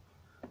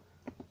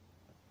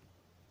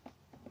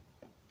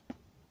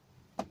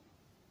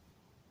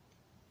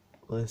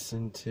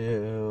 Listen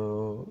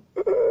to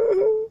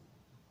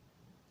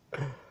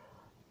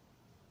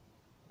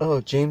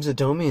James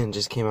Adomian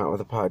just came out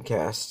with a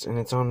podcast, and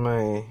it's on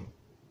my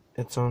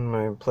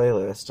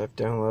playlist. I've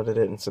downloaded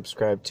it and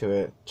subscribed to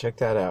it. Check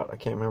that out. I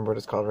can't remember what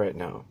it's called right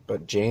now,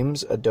 but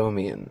James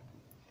Adomian.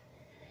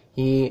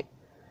 He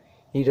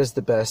does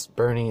the best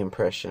Bernie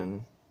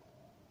impression,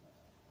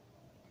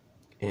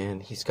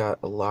 and he's got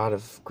a lot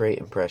of great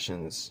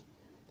impressions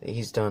that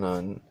he's done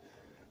on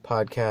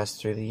podcasts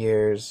through the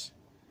years.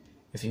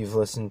 If you've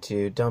listened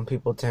to Dumb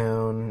People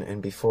Town,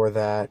 and before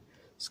that,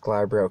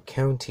 Scarborough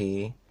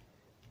County,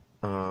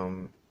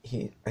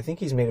 I think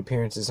he's made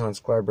appearances on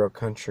Scarborough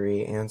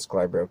Country and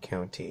Scarborough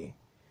County.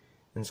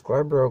 And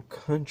Scarborough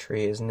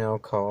Country is now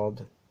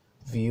called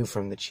View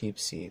from the Cheap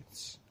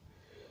Seats.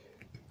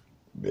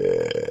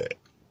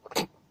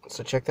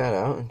 So check that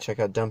out, and check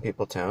out Dumb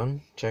People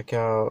Town. Check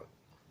out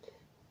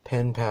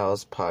Pen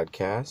Pals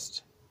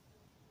Podcast.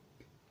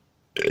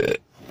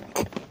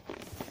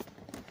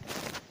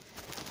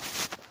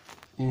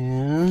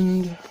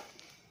 And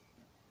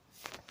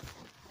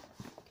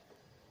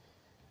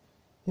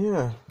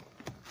yeah,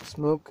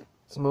 smoke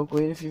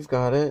weed if you've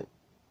got it.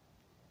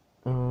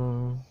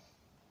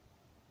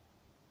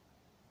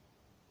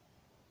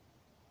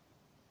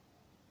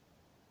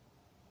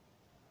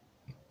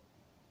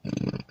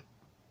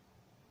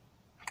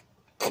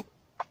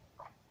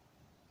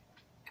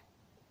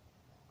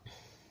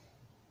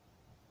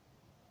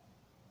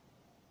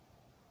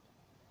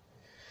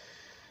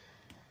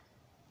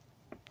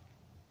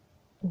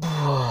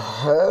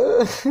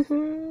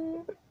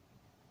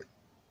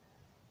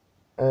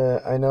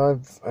 I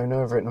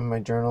know I've written in my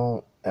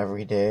journal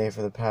every day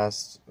for the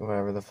past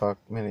whatever the fuck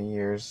many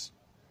years,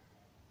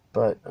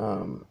 but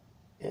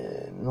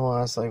in the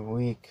last like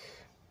week,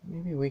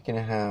 maybe week and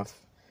a half,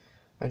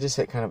 I just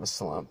hit kind of a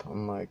slump.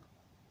 I'm like,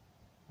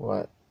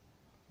 what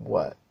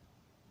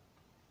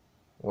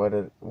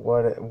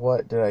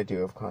did I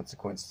do of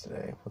consequence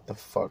today? What the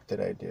fuck did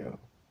I do?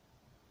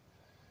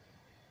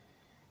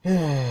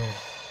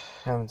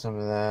 Having some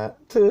of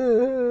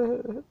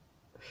that.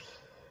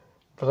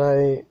 But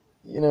I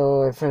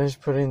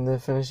finished putting the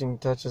finishing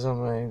touches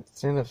on my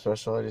stand-up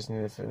special. I just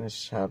need to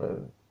finish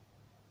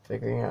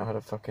figuring out how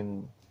to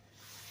fucking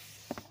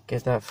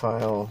get that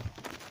file.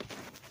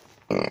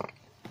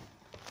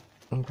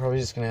 I'm probably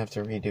just gonna have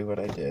to redo what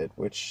I did,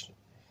 which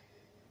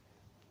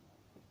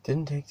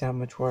didn't take that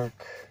much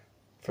work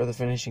for the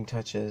finishing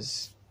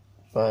touches,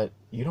 but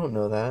you don't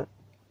know that,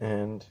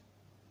 and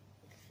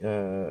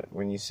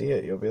when you see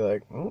it, you'll be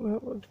like, oh,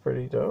 that looked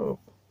pretty dope.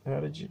 How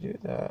did you do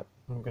that?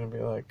 I'm gonna be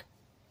like,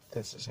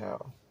 this is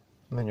how.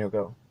 And then you'll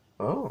go,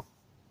 Oh.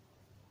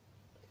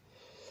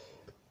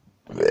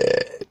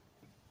 Alright.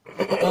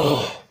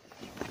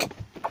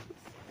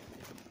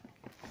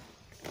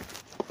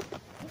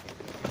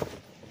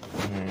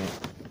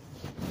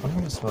 I'm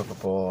gonna smoke a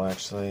bowl,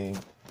 actually,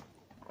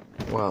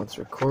 while it's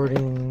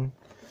recording.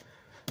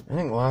 I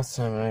think last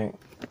time I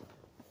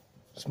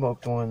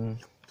smoked one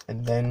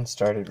and then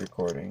started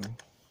recording.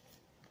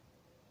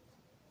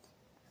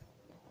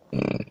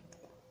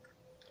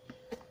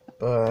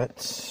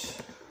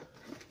 But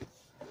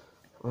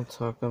I'll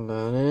talk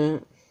about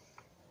it.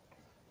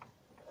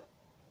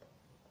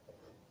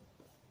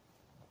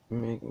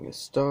 I'm making a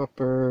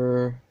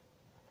stopper.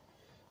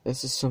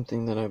 This is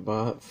something that I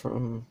bought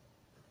from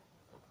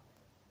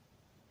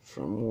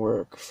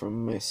work,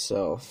 from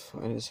myself.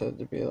 I just had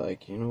to be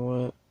like, you know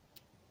what?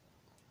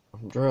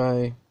 I'm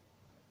dry.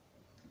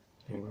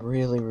 I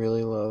really,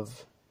 really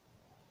love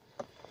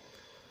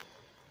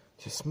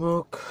to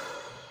smoke.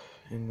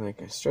 And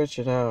like, I stretch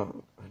it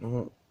out. I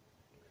don't...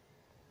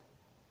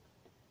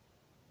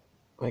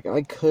 Like,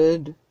 I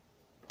could...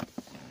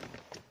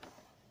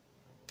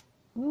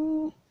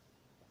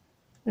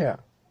 yeah.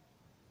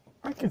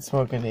 I could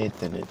smoke an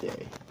eighth in a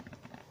day.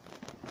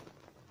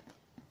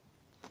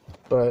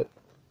 But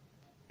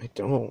I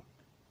don't.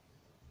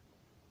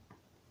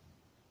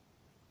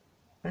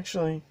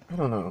 Actually, I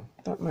don't know.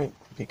 That might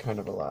be kind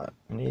of a lot.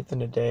 An eighth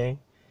in a day?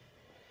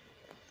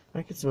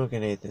 I could smoke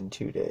an eighth in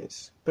 2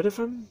 days. But if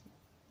I'm...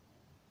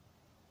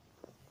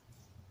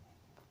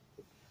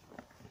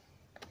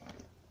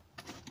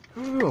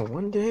 I don't know,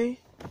 one day...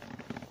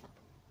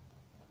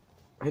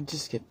 I'd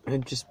just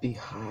be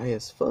high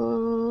as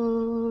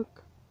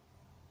fuck.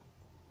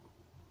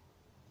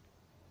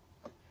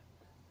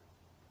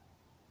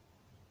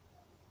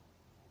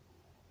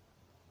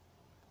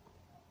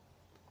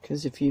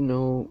 Because if you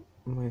know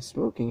my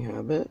smoking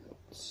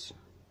habits,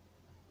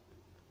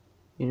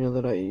 you know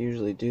that I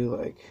usually do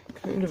like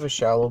kind of a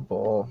shallow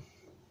bowl.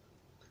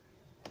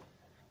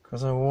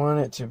 Because I want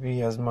it to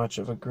be as much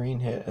of a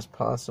green hit as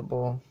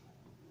possible.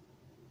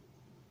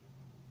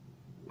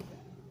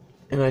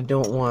 And I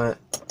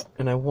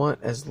want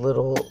as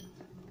little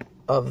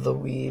of the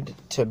weed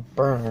to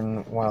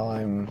burn while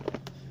I'm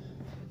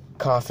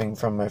coughing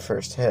from my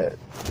first hit.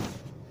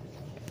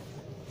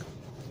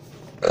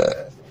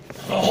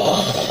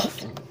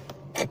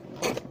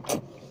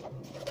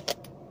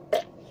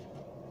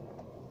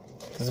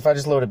 Because if I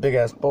just load a big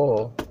ass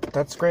bowl,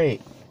 that's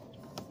great.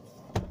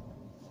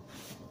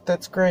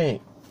 That's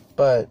great.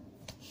 But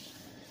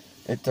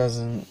it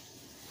doesn't,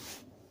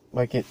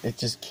 like, it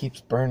just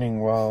keeps burning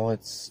while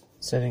it's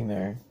sitting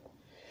there.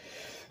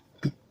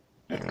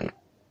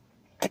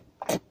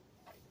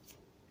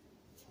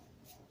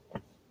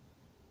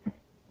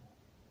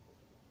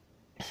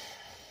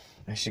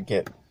 I should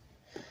get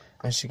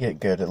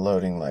good at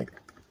loading, like,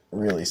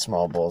 really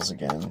small bowls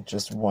again.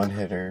 Just one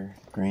hitter,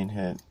 green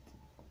hit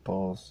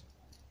bowls.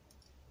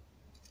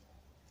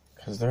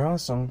 Because they're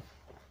awesome.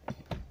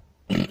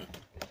 God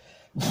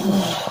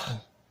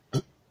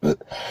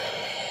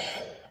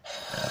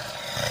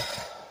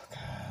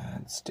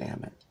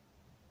damn it.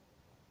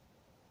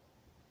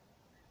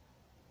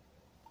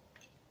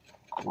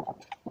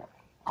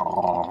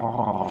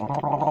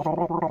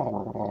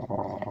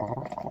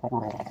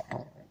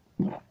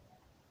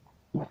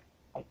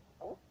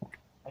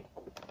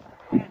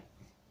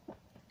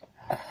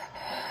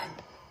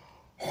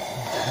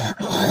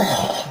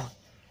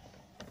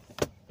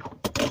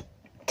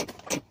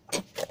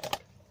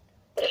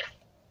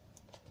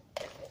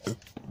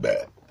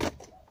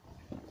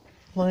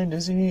 Lyme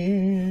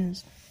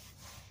disease.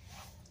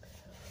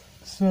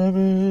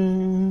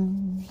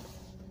 7.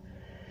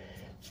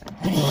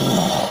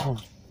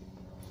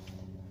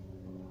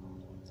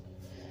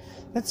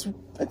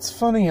 It's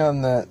funny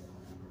on that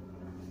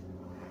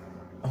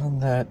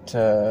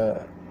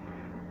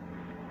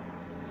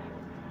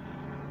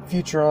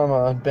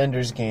Futurama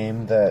Bender's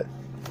game that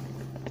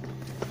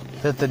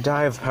the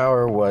die of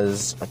power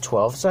was a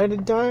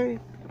 12-sided die,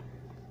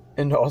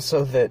 and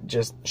also that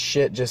just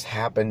shit just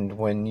happened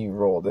when you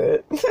rolled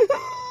it.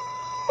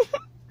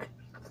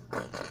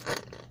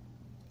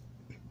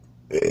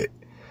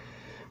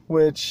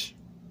 Which,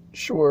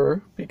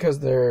 sure, because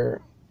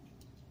they're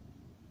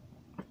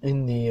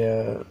in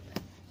the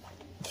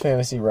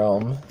fantasy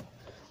realm,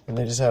 and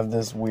they just have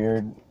this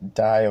weird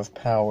die of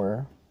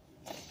power.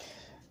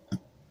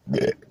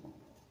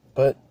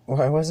 But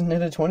why wasn't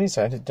it a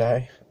 20-sided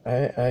die?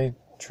 I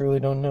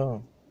truly don't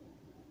know.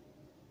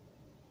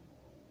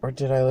 Or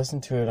did I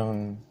listen to it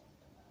on...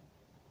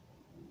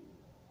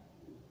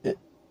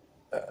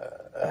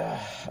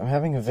 I'm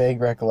having a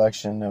vague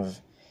recollection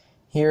of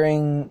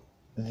hearing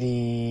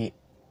the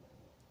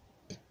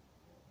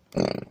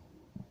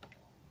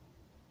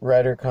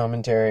writer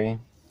commentary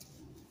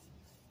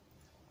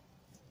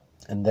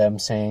and them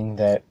saying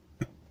that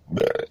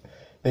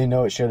they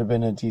know it should have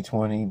been a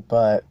D20,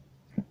 but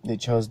they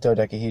chose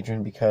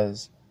dodecahedron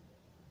because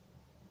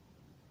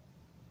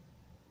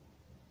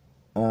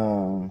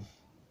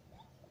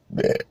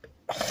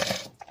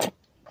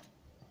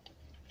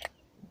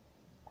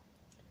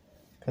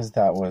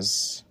that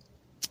was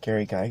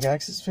Gary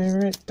Gygax's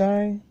favorite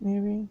dye,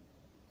 maybe?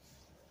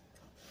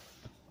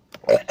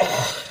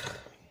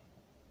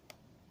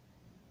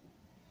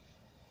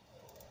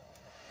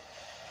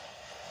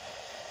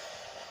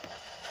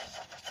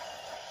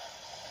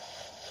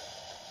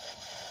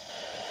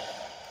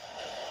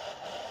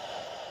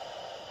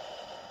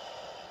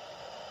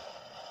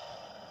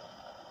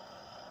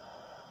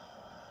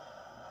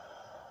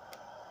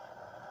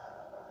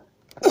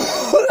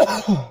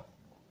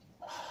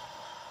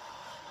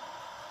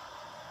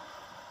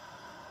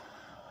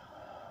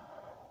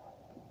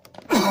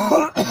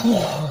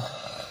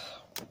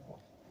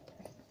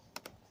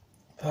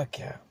 Fuck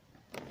yeah.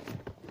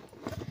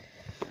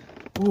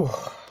 Ooh.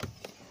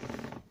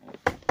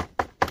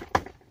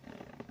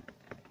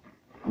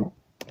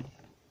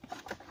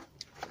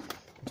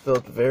 It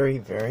felt very,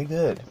 very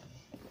good.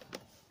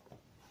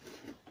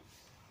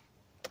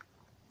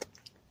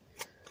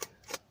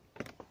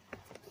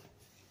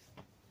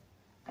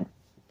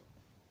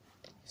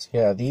 So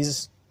yeah,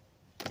 these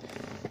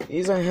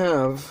I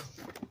have.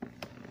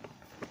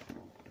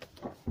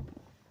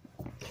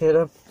 Hit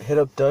up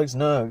Doug's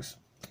Nugs.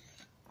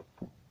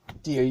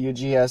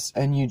 DOUGS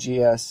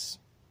NUGS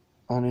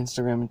on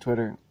Instagram and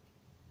Twitter.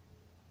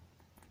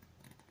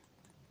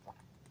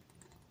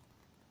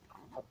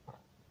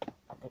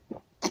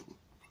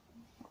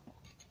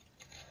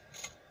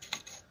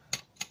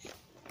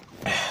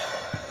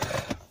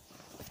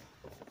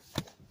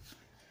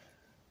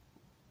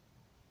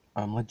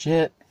 I'm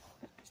legit.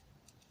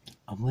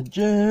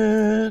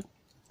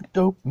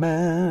 Dope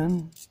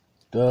man.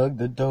 Doug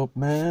the Dope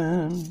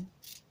Man.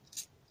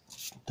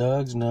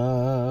 Doug's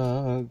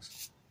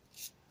Nugs.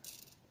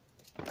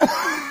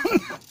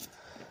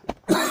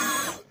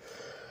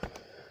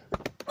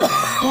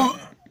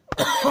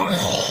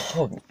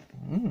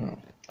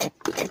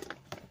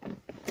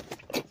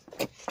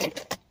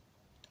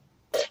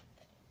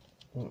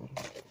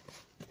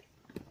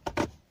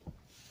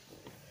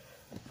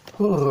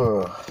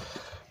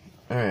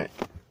 Alright.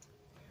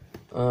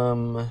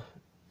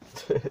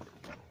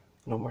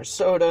 No more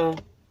soda.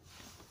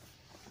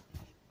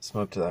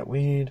 Smoked that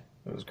weed.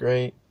 It was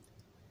great.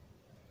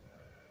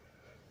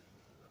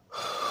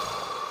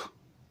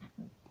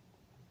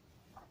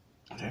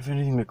 Do I have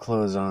anything to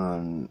close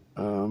on?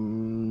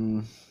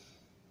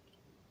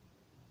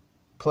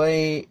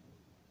 Play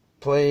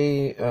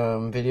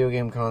video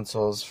game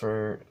consoles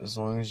for as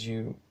long as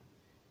you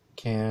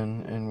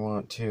can and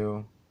want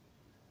to,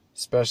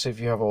 especially if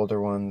you have older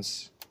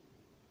ones.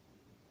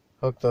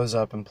 Hook those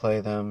up and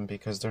play them,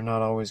 because they're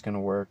not always going to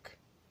work,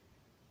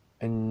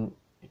 and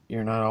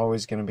you're not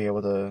always going to be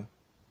able to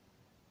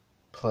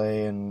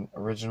play an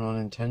original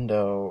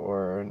Nintendo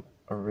or an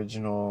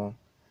original...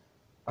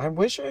 I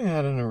wish I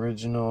had an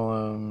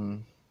original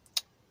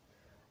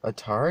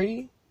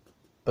Atari,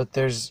 but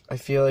I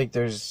feel like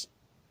there's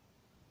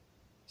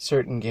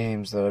certain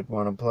games that I'd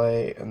want to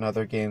play, and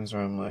other games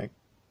where I'm like,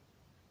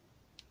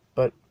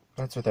 but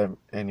that's with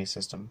any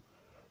system.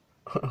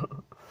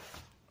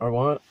 I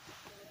want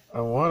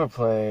to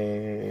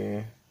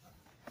play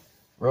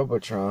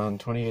Robotron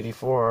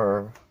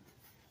 2084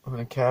 on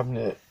a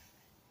cabinet.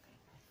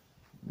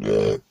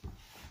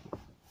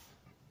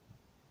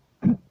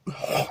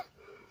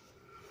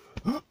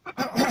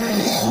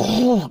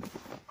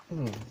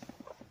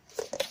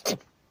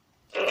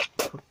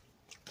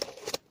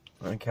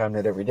 On a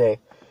cabinet every day.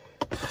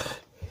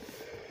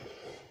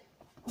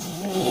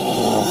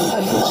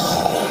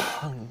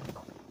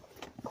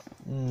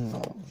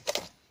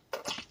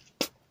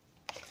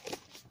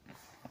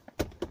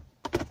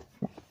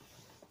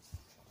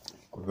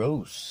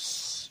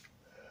 Gross.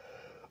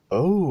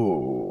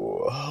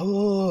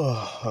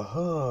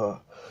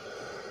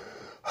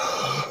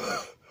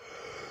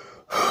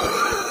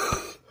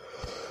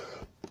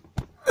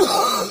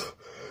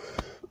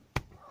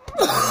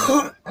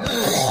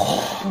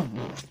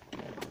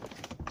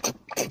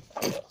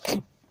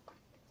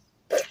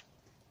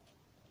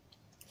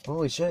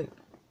 Holy shit.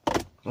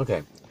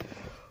 Okay.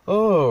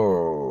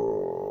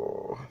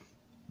 Oh.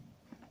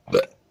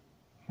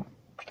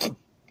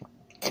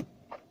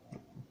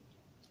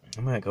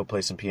 I might go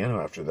play some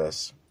piano after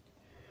this.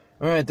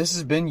 Alright, this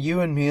has been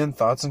You and Me and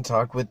Thoughts and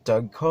Talk with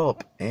Doug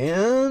Culp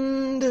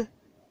and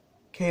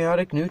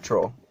Chaotic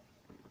Neutral.